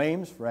more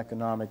claims for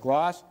economic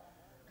loss,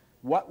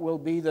 what will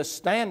be the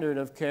standard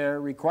of care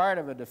required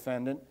of a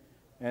defendant,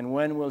 and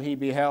when will he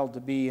be held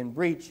to be in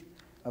breach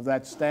of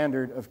that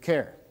standard of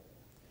care?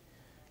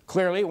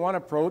 Clearly, one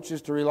approach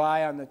is to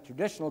rely on the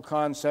traditional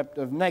concept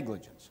of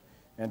negligence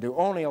and to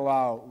only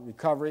allow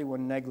recovery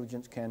when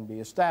negligence can be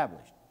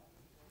established.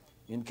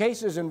 In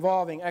cases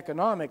involving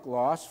economic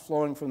loss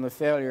flowing from the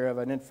failure of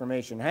an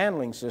information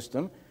handling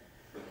system,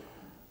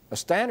 a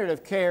standard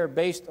of care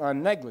based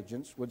on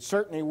negligence would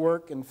certainly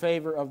work in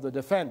favor of the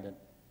defendant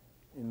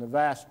in the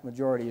vast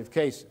majority of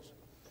cases.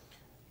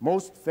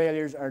 Most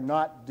failures are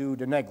not due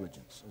to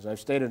negligence. As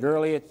I've stated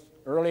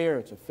earlier,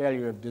 it's a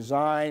failure of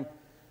design,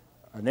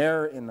 an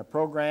error in the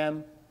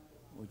program,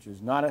 which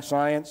is not a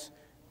science,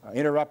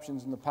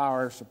 interruptions in the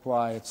power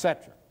supply,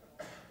 etc.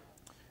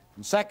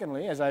 And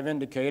secondly, as I've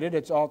indicated,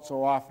 it's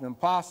also often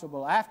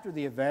impossible after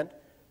the event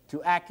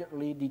to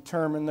accurately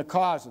determine the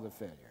cause of the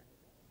failure,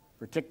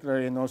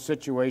 particularly in those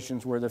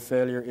situations where the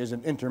failure is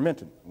an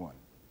intermittent one.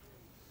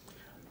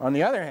 On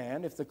the other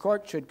hand, if the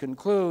court should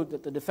conclude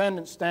that the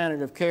defendant's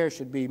standard of care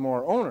should be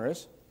more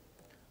onerous,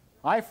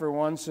 I, for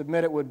one,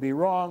 submit it would be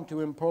wrong to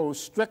impose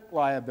strict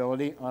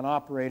liability on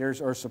operators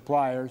or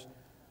suppliers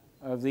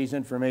of these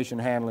information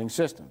handling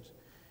systems.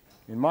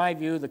 In my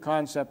view, the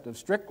concept of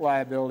strict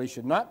liability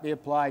should not be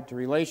applied to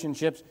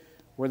relationships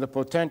where the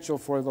potential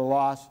for the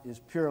loss is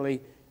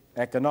purely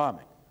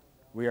economic.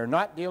 We are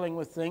not dealing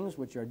with things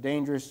which are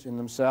dangerous in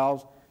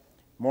themselves.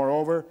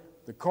 Moreover,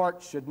 the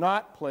court should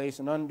not place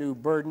an undue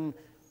burden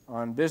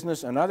on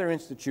business and other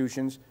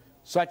institutions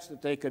such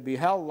that they could be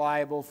held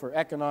liable for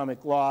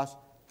economic loss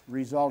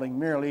resulting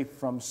merely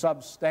from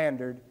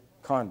substandard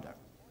conduct.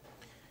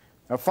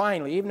 Now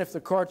finally, even if the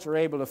courts are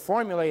able to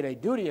formulate a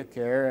duty of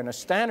care and a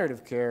standard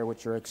of care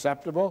which are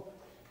acceptable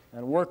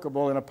and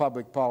workable in a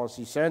public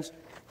policy sense,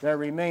 there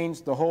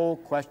remains the whole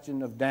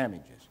question of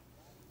damages.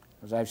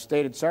 As I've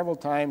stated several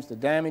times, the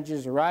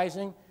damages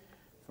arising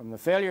from the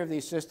failure of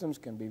these systems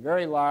can be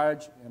very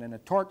large, and in a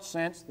tort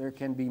sense, there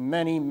can be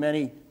many,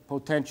 many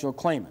potential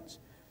claimants.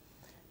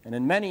 And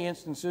in many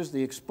instances,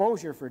 the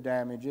exposure for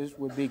damages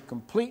would be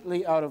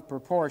completely out of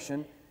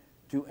proportion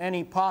to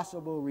any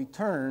possible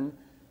return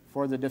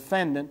for the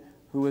defendant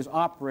who is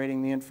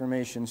operating the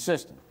information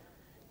system.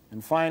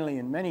 And finally,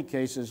 in many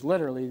cases,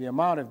 literally, the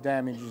amount of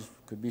damages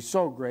could be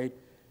so great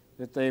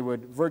that they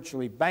would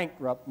virtually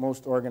bankrupt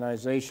most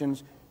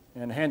organizations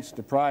and hence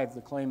deprive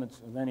the claimants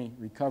of any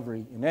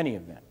recovery in any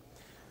event.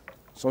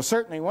 So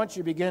certainly, once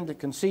you begin to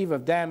conceive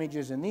of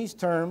damages in these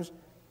terms,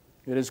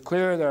 it is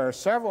clear there are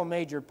several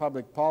major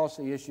public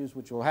policy issues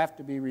which will have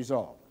to be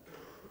resolved.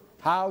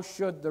 How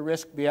should the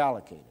risk be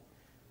allocated?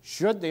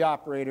 Should the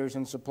operators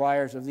and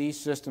suppliers of these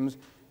systems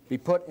be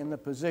put in the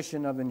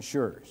position of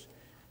insurers?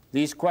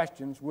 These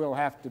questions will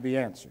have to be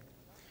answered.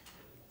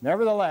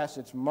 Nevertheless,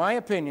 it's my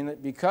opinion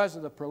that because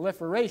of the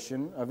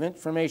proliferation of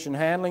information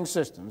handling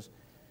systems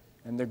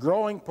and the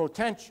growing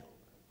potential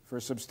for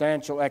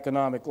substantial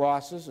economic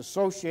losses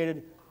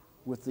associated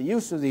with the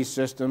use of these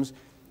systems,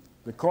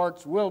 the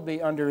courts will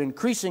be under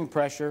increasing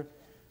pressure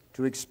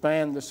to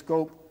expand the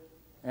scope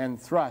and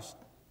thrust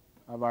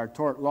of our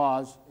tort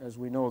laws as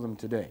we know them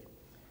today.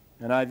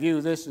 And I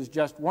view this as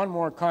just one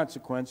more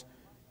consequence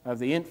of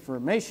the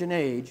information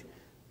age,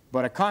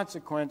 but a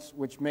consequence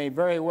which may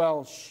very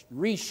well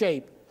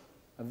reshape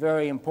a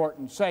very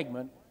important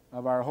segment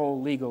of our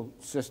whole legal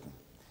system.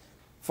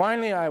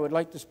 Finally, I would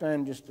like to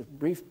spend just a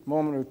brief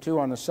moment or two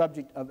on the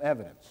subject of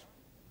evidence.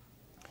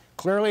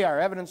 Clearly, our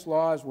evidence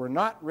laws were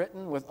not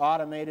written with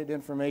automated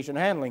information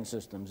handling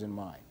systems in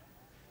mind.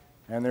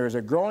 And there is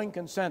a growing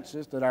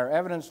consensus that our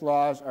evidence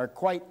laws are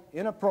quite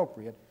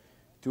inappropriate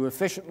to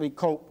efficiently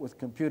cope with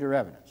computer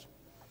evidence.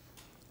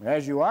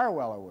 As you are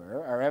well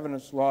aware, our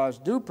evidence laws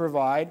do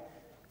provide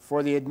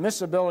for the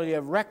admissibility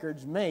of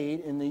records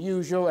made in the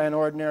usual and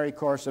ordinary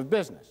course of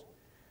business.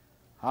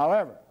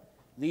 However,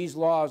 these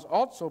laws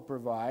also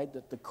provide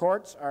that the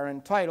courts are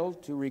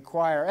entitled to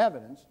require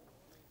evidence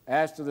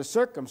as to the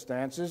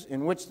circumstances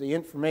in which the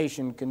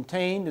information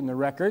contained in the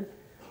record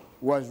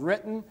was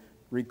written,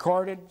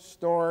 recorded,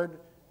 stored,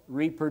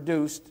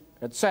 reproduced,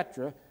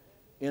 etc.,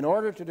 in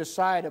order to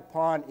decide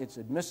upon its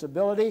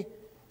admissibility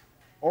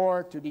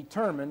or to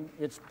determine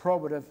its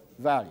probative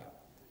value.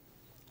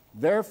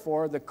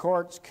 Therefore, the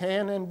courts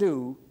can and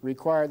do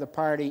require the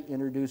party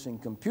introducing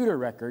computer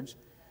records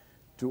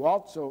to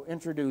also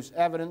introduce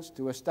evidence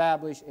to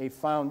establish a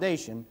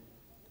foundation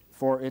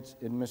for its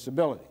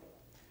admissibility.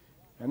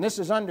 And this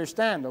is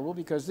understandable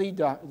because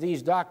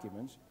these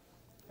documents,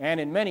 and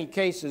in many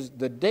cases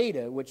the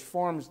data which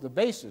forms the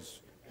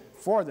basis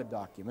for the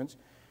documents,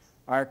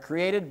 are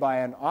created by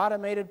an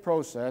automated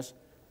process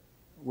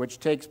which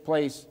takes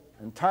place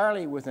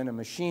entirely within a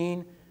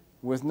machine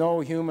with no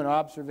human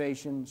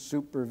observation,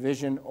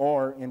 supervision,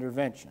 or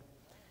intervention.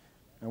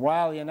 And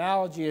while the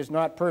analogy is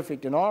not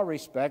perfect in all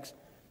respects,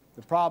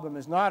 the problem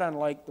is not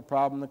unlike the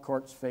problem the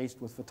courts faced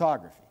with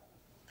photography.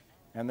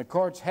 And the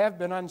courts have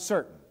been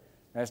uncertain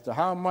as to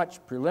how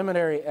much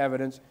preliminary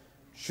evidence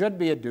should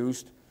be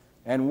adduced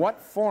and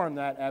what form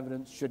that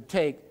evidence should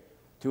take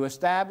to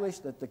establish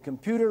that the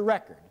computer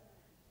record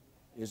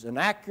is an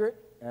accurate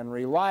and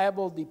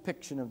reliable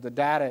depiction of the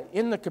data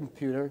in the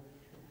computer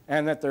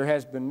and that there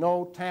has been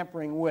no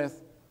tampering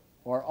with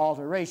or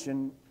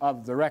alteration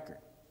of the record.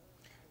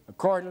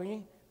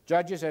 Accordingly,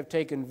 judges have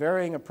taken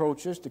varying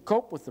approaches to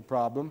cope with the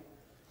problem,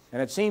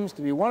 and it seems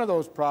to be one of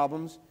those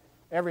problems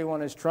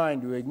everyone is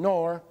trying to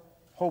ignore,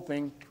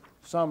 hoping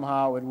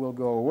somehow it will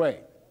go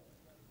away.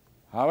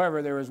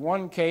 However, there is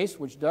one case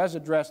which does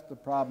address the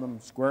problem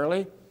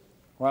squarely,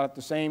 while at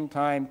the same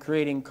time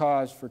creating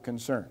cause for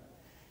concern.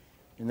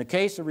 In the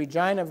case of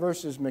Regina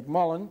versus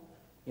McMullen,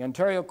 the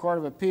Ontario Court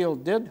of Appeal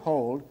did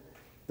hold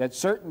that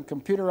certain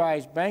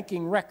computerized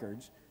banking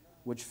records,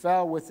 which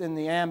fell within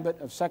the ambit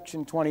of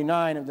Section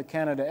 29 of the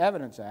Canada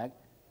Evidence Act,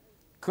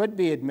 could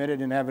be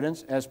admitted in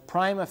evidence as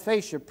prima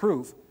facie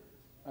proof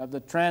of the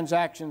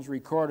transactions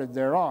recorded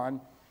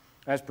thereon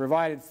as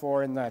provided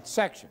for in that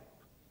section.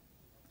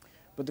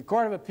 But the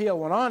Court of Appeal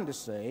went on to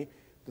say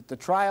that the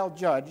trial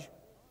judge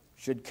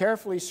should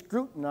carefully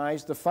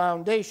scrutinize the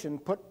foundation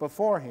put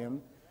before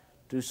him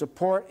to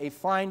support a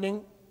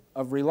finding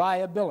of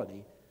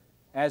reliability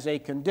as a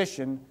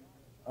condition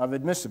of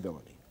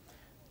admissibility.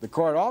 The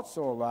Court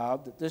also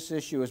allowed that this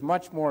issue is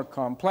much more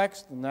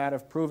complex than that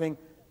of proving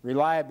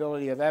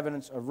reliability of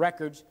evidence of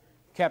records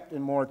kept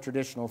in more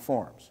traditional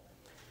forms.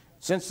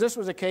 Since this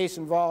was a case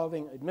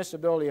involving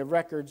admissibility of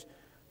records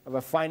of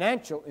a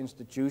financial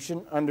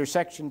institution under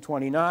Section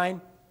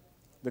 29,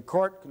 the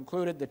Court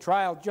concluded the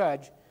trial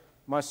judge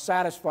must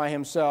satisfy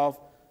himself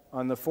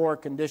on the four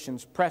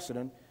conditions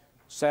precedent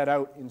set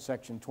out in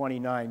Section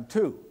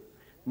 29(2),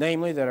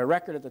 namely that a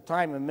record at the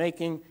time of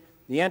making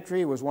the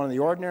entry was one of the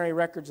ordinary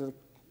records of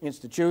the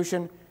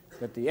institution,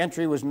 that the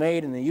entry was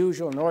made in the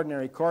usual and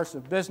ordinary course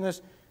of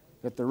business,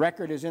 that the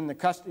record is in the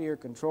custody or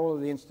control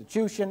of the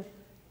institution,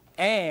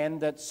 and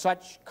that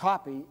such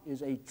copy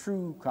is a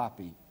true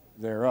copy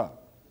thereof.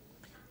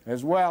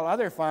 As well,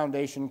 other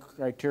foundation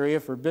criteria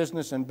for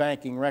business and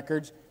banking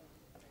records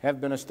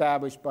have been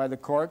established by the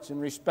courts in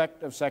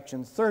respect of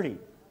Section 30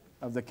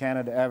 of the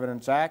Canada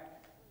Evidence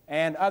Act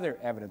and other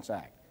Evidence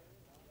Act.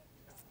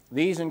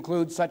 These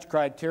include such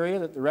criteria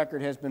that the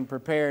record has been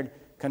prepared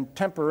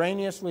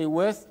contemporaneously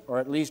with, or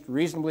at least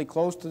reasonably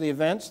close to the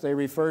events they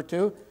refer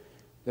to,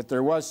 that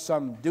there was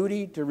some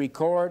duty to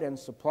record and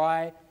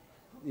supply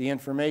the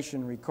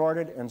information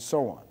recorded, and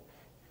so on.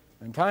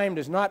 And time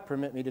does not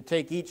permit me to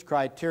take each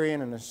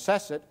criterion and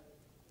assess it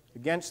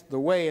against the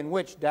way in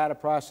which data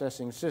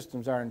processing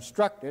systems are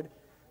instructed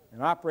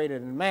and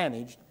operated and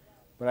managed,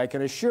 but I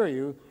can assure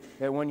you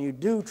that when you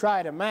do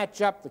try to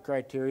match up the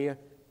criteria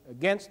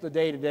against the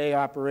day-to-day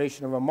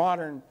operation of a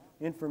modern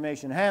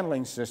information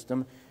handling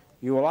system,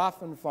 you will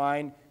often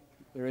find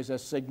there is a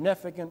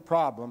significant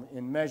problem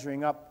in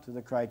measuring up to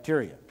the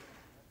criteria,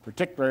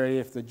 particularly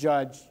if the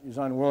judge is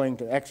unwilling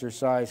to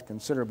exercise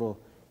considerable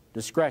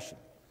discretion.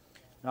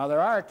 Now,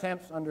 there are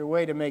attempts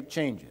underway to make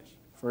changes.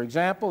 For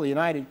example, the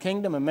United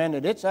Kingdom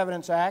amended its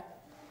Evidence Act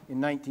in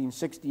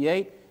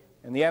 1968,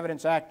 and the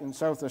Evidence Act in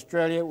South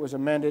Australia was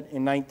amended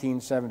in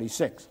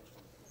 1976.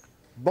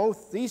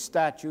 Both these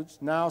statutes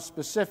now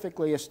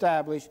specifically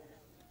establish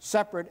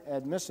separate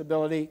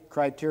admissibility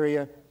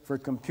criteria for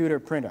computer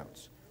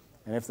printouts.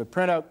 And if the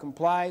printout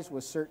complies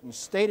with certain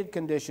stated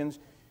conditions,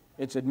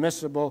 it's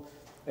admissible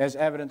as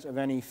evidence of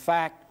any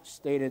fact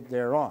stated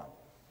thereon.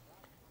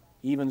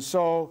 Even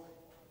so,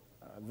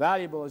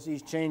 valuable as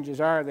these changes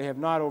are, they have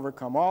not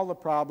overcome all the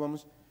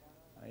problems.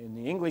 In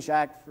the English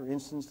Act, for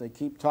instance, they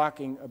keep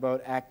talking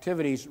about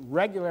activities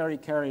regularly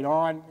carried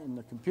on in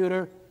the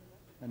computer,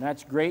 and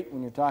that's great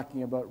when you're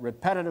talking about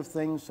repetitive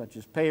things such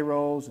as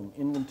payrolls and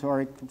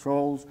inventory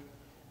controls,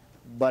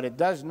 but it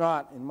does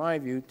not, in my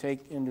view,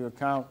 take into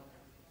account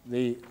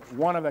the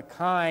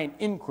one-of-a-kind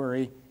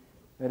inquiry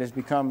that has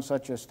become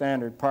such a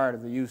standard part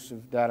of the use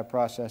of data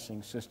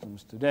processing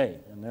systems today.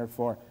 And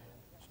therefore,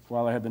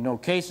 while there have been no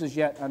cases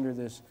yet under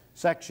this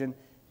section,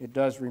 it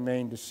does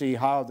remain to see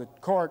how the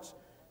courts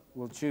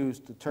will choose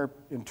to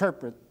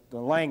interpret the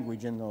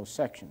language in those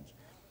sections.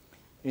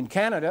 In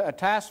Canada, a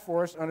task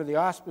force under the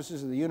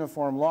auspices of the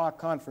Uniform Law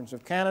Conference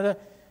of Canada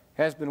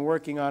has been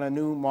working on a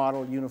new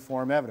model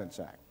Uniform Evidence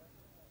Act.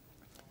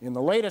 In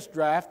the latest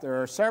draft,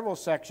 there are several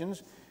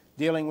sections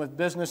dealing with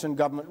business and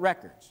government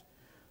records.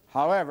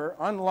 However,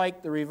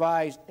 unlike the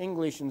revised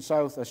English and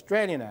South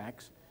Australian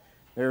Acts,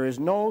 there is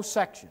no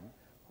section,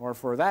 or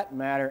for that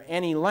matter,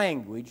 any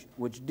language,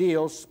 which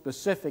deals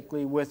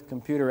specifically with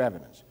computer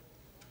evidence.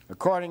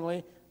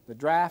 Accordingly, the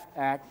draft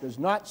act does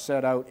not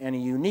set out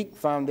any unique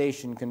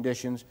foundation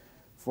conditions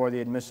for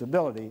the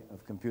admissibility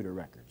of computer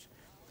records.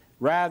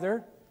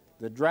 Rather,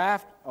 the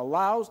draft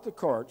allows the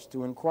courts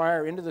to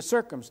inquire into the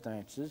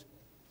circumstances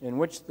in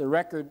which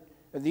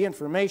the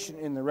information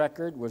in the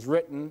record was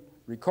written,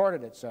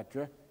 recorded,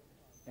 etc.,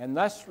 and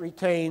thus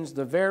retains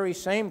the very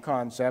same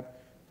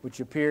concept which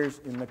appears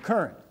in the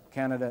current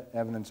Canada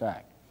Evidence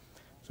Act.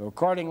 So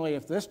accordingly,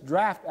 if this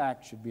draft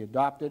act should be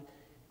adopted,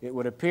 it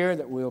would appear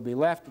that we will be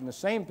left in the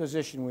same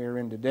position we are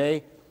in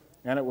today,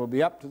 and it will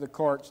be up to the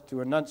courts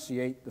to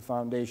enunciate the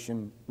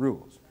foundation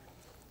rules.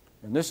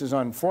 And this is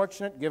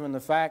unfortunate given the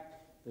fact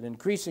that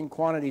increasing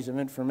quantities of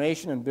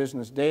information and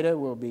business data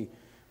will be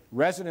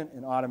resident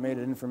in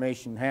automated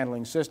information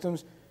handling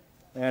systems,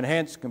 and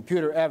hence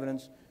computer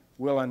evidence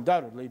will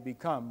undoubtedly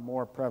become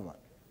more prevalent.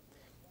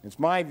 It's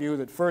my view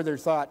that further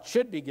thought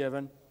should be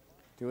given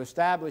to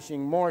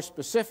establishing more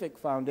specific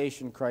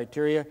foundation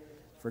criteria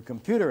for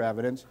computer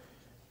evidence,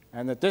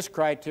 and that this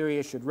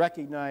criteria should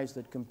recognize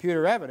that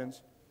computer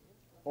evidence,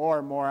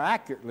 or more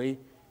accurately,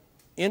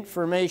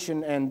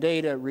 information and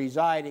data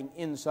residing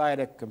inside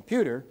a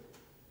computer,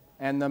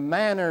 and the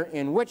manner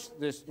in which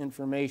this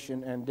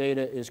information and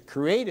data is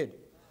created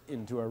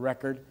into a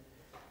record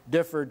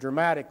differ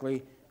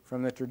dramatically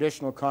from the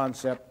traditional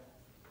concept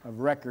of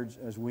records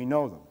as we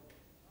know them.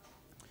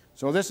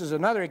 So this is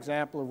another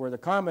example of where the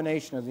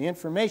combination of the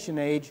information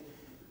age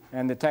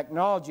and the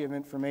technology of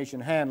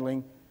information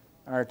handling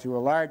are to a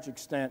large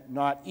extent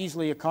not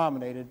easily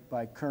accommodated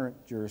by current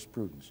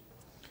jurisprudence.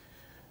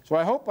 So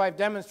I hope I've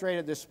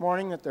demonstrated this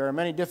morning that there are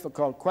many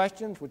difficult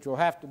questions which will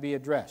have to be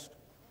addressed.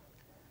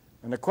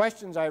 And the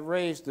questions I've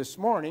raised this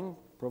morning,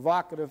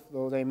 provocative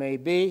though they may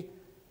be,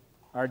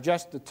 are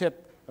just the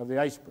tip of the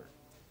iceberg.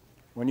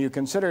 When you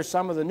consider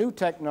some of the new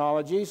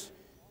technologies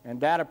and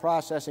data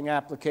processing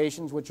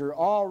applications which are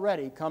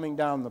already coming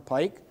down the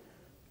pike,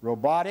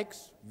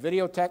 robotics,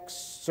 video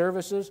text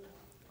services,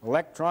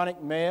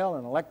 electronic mail,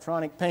 and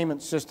electronic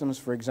payment systems,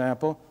 for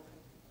example,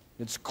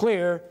 it's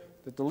clear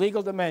that the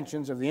legal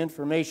dimensions of the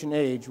information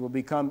age will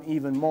become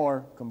even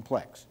more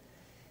complex.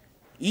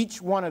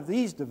 Each one of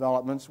these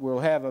developments will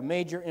have a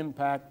major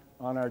impact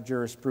on our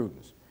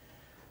jurisprudence.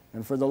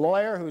 And for the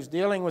lawyer who's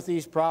dealing with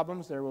these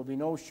problems, there will be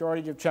no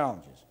shortage of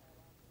challenges.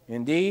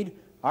 Indeed,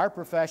 our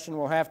profession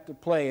will have to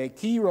play a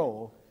key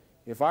role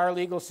if our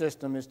legal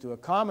system is to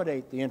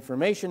accommodate the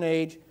information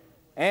age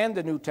and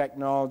the new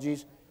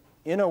technologies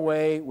in a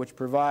way which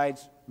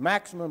provides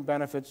maximum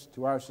benefits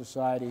to our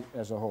society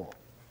as a whole.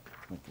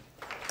 Thank you.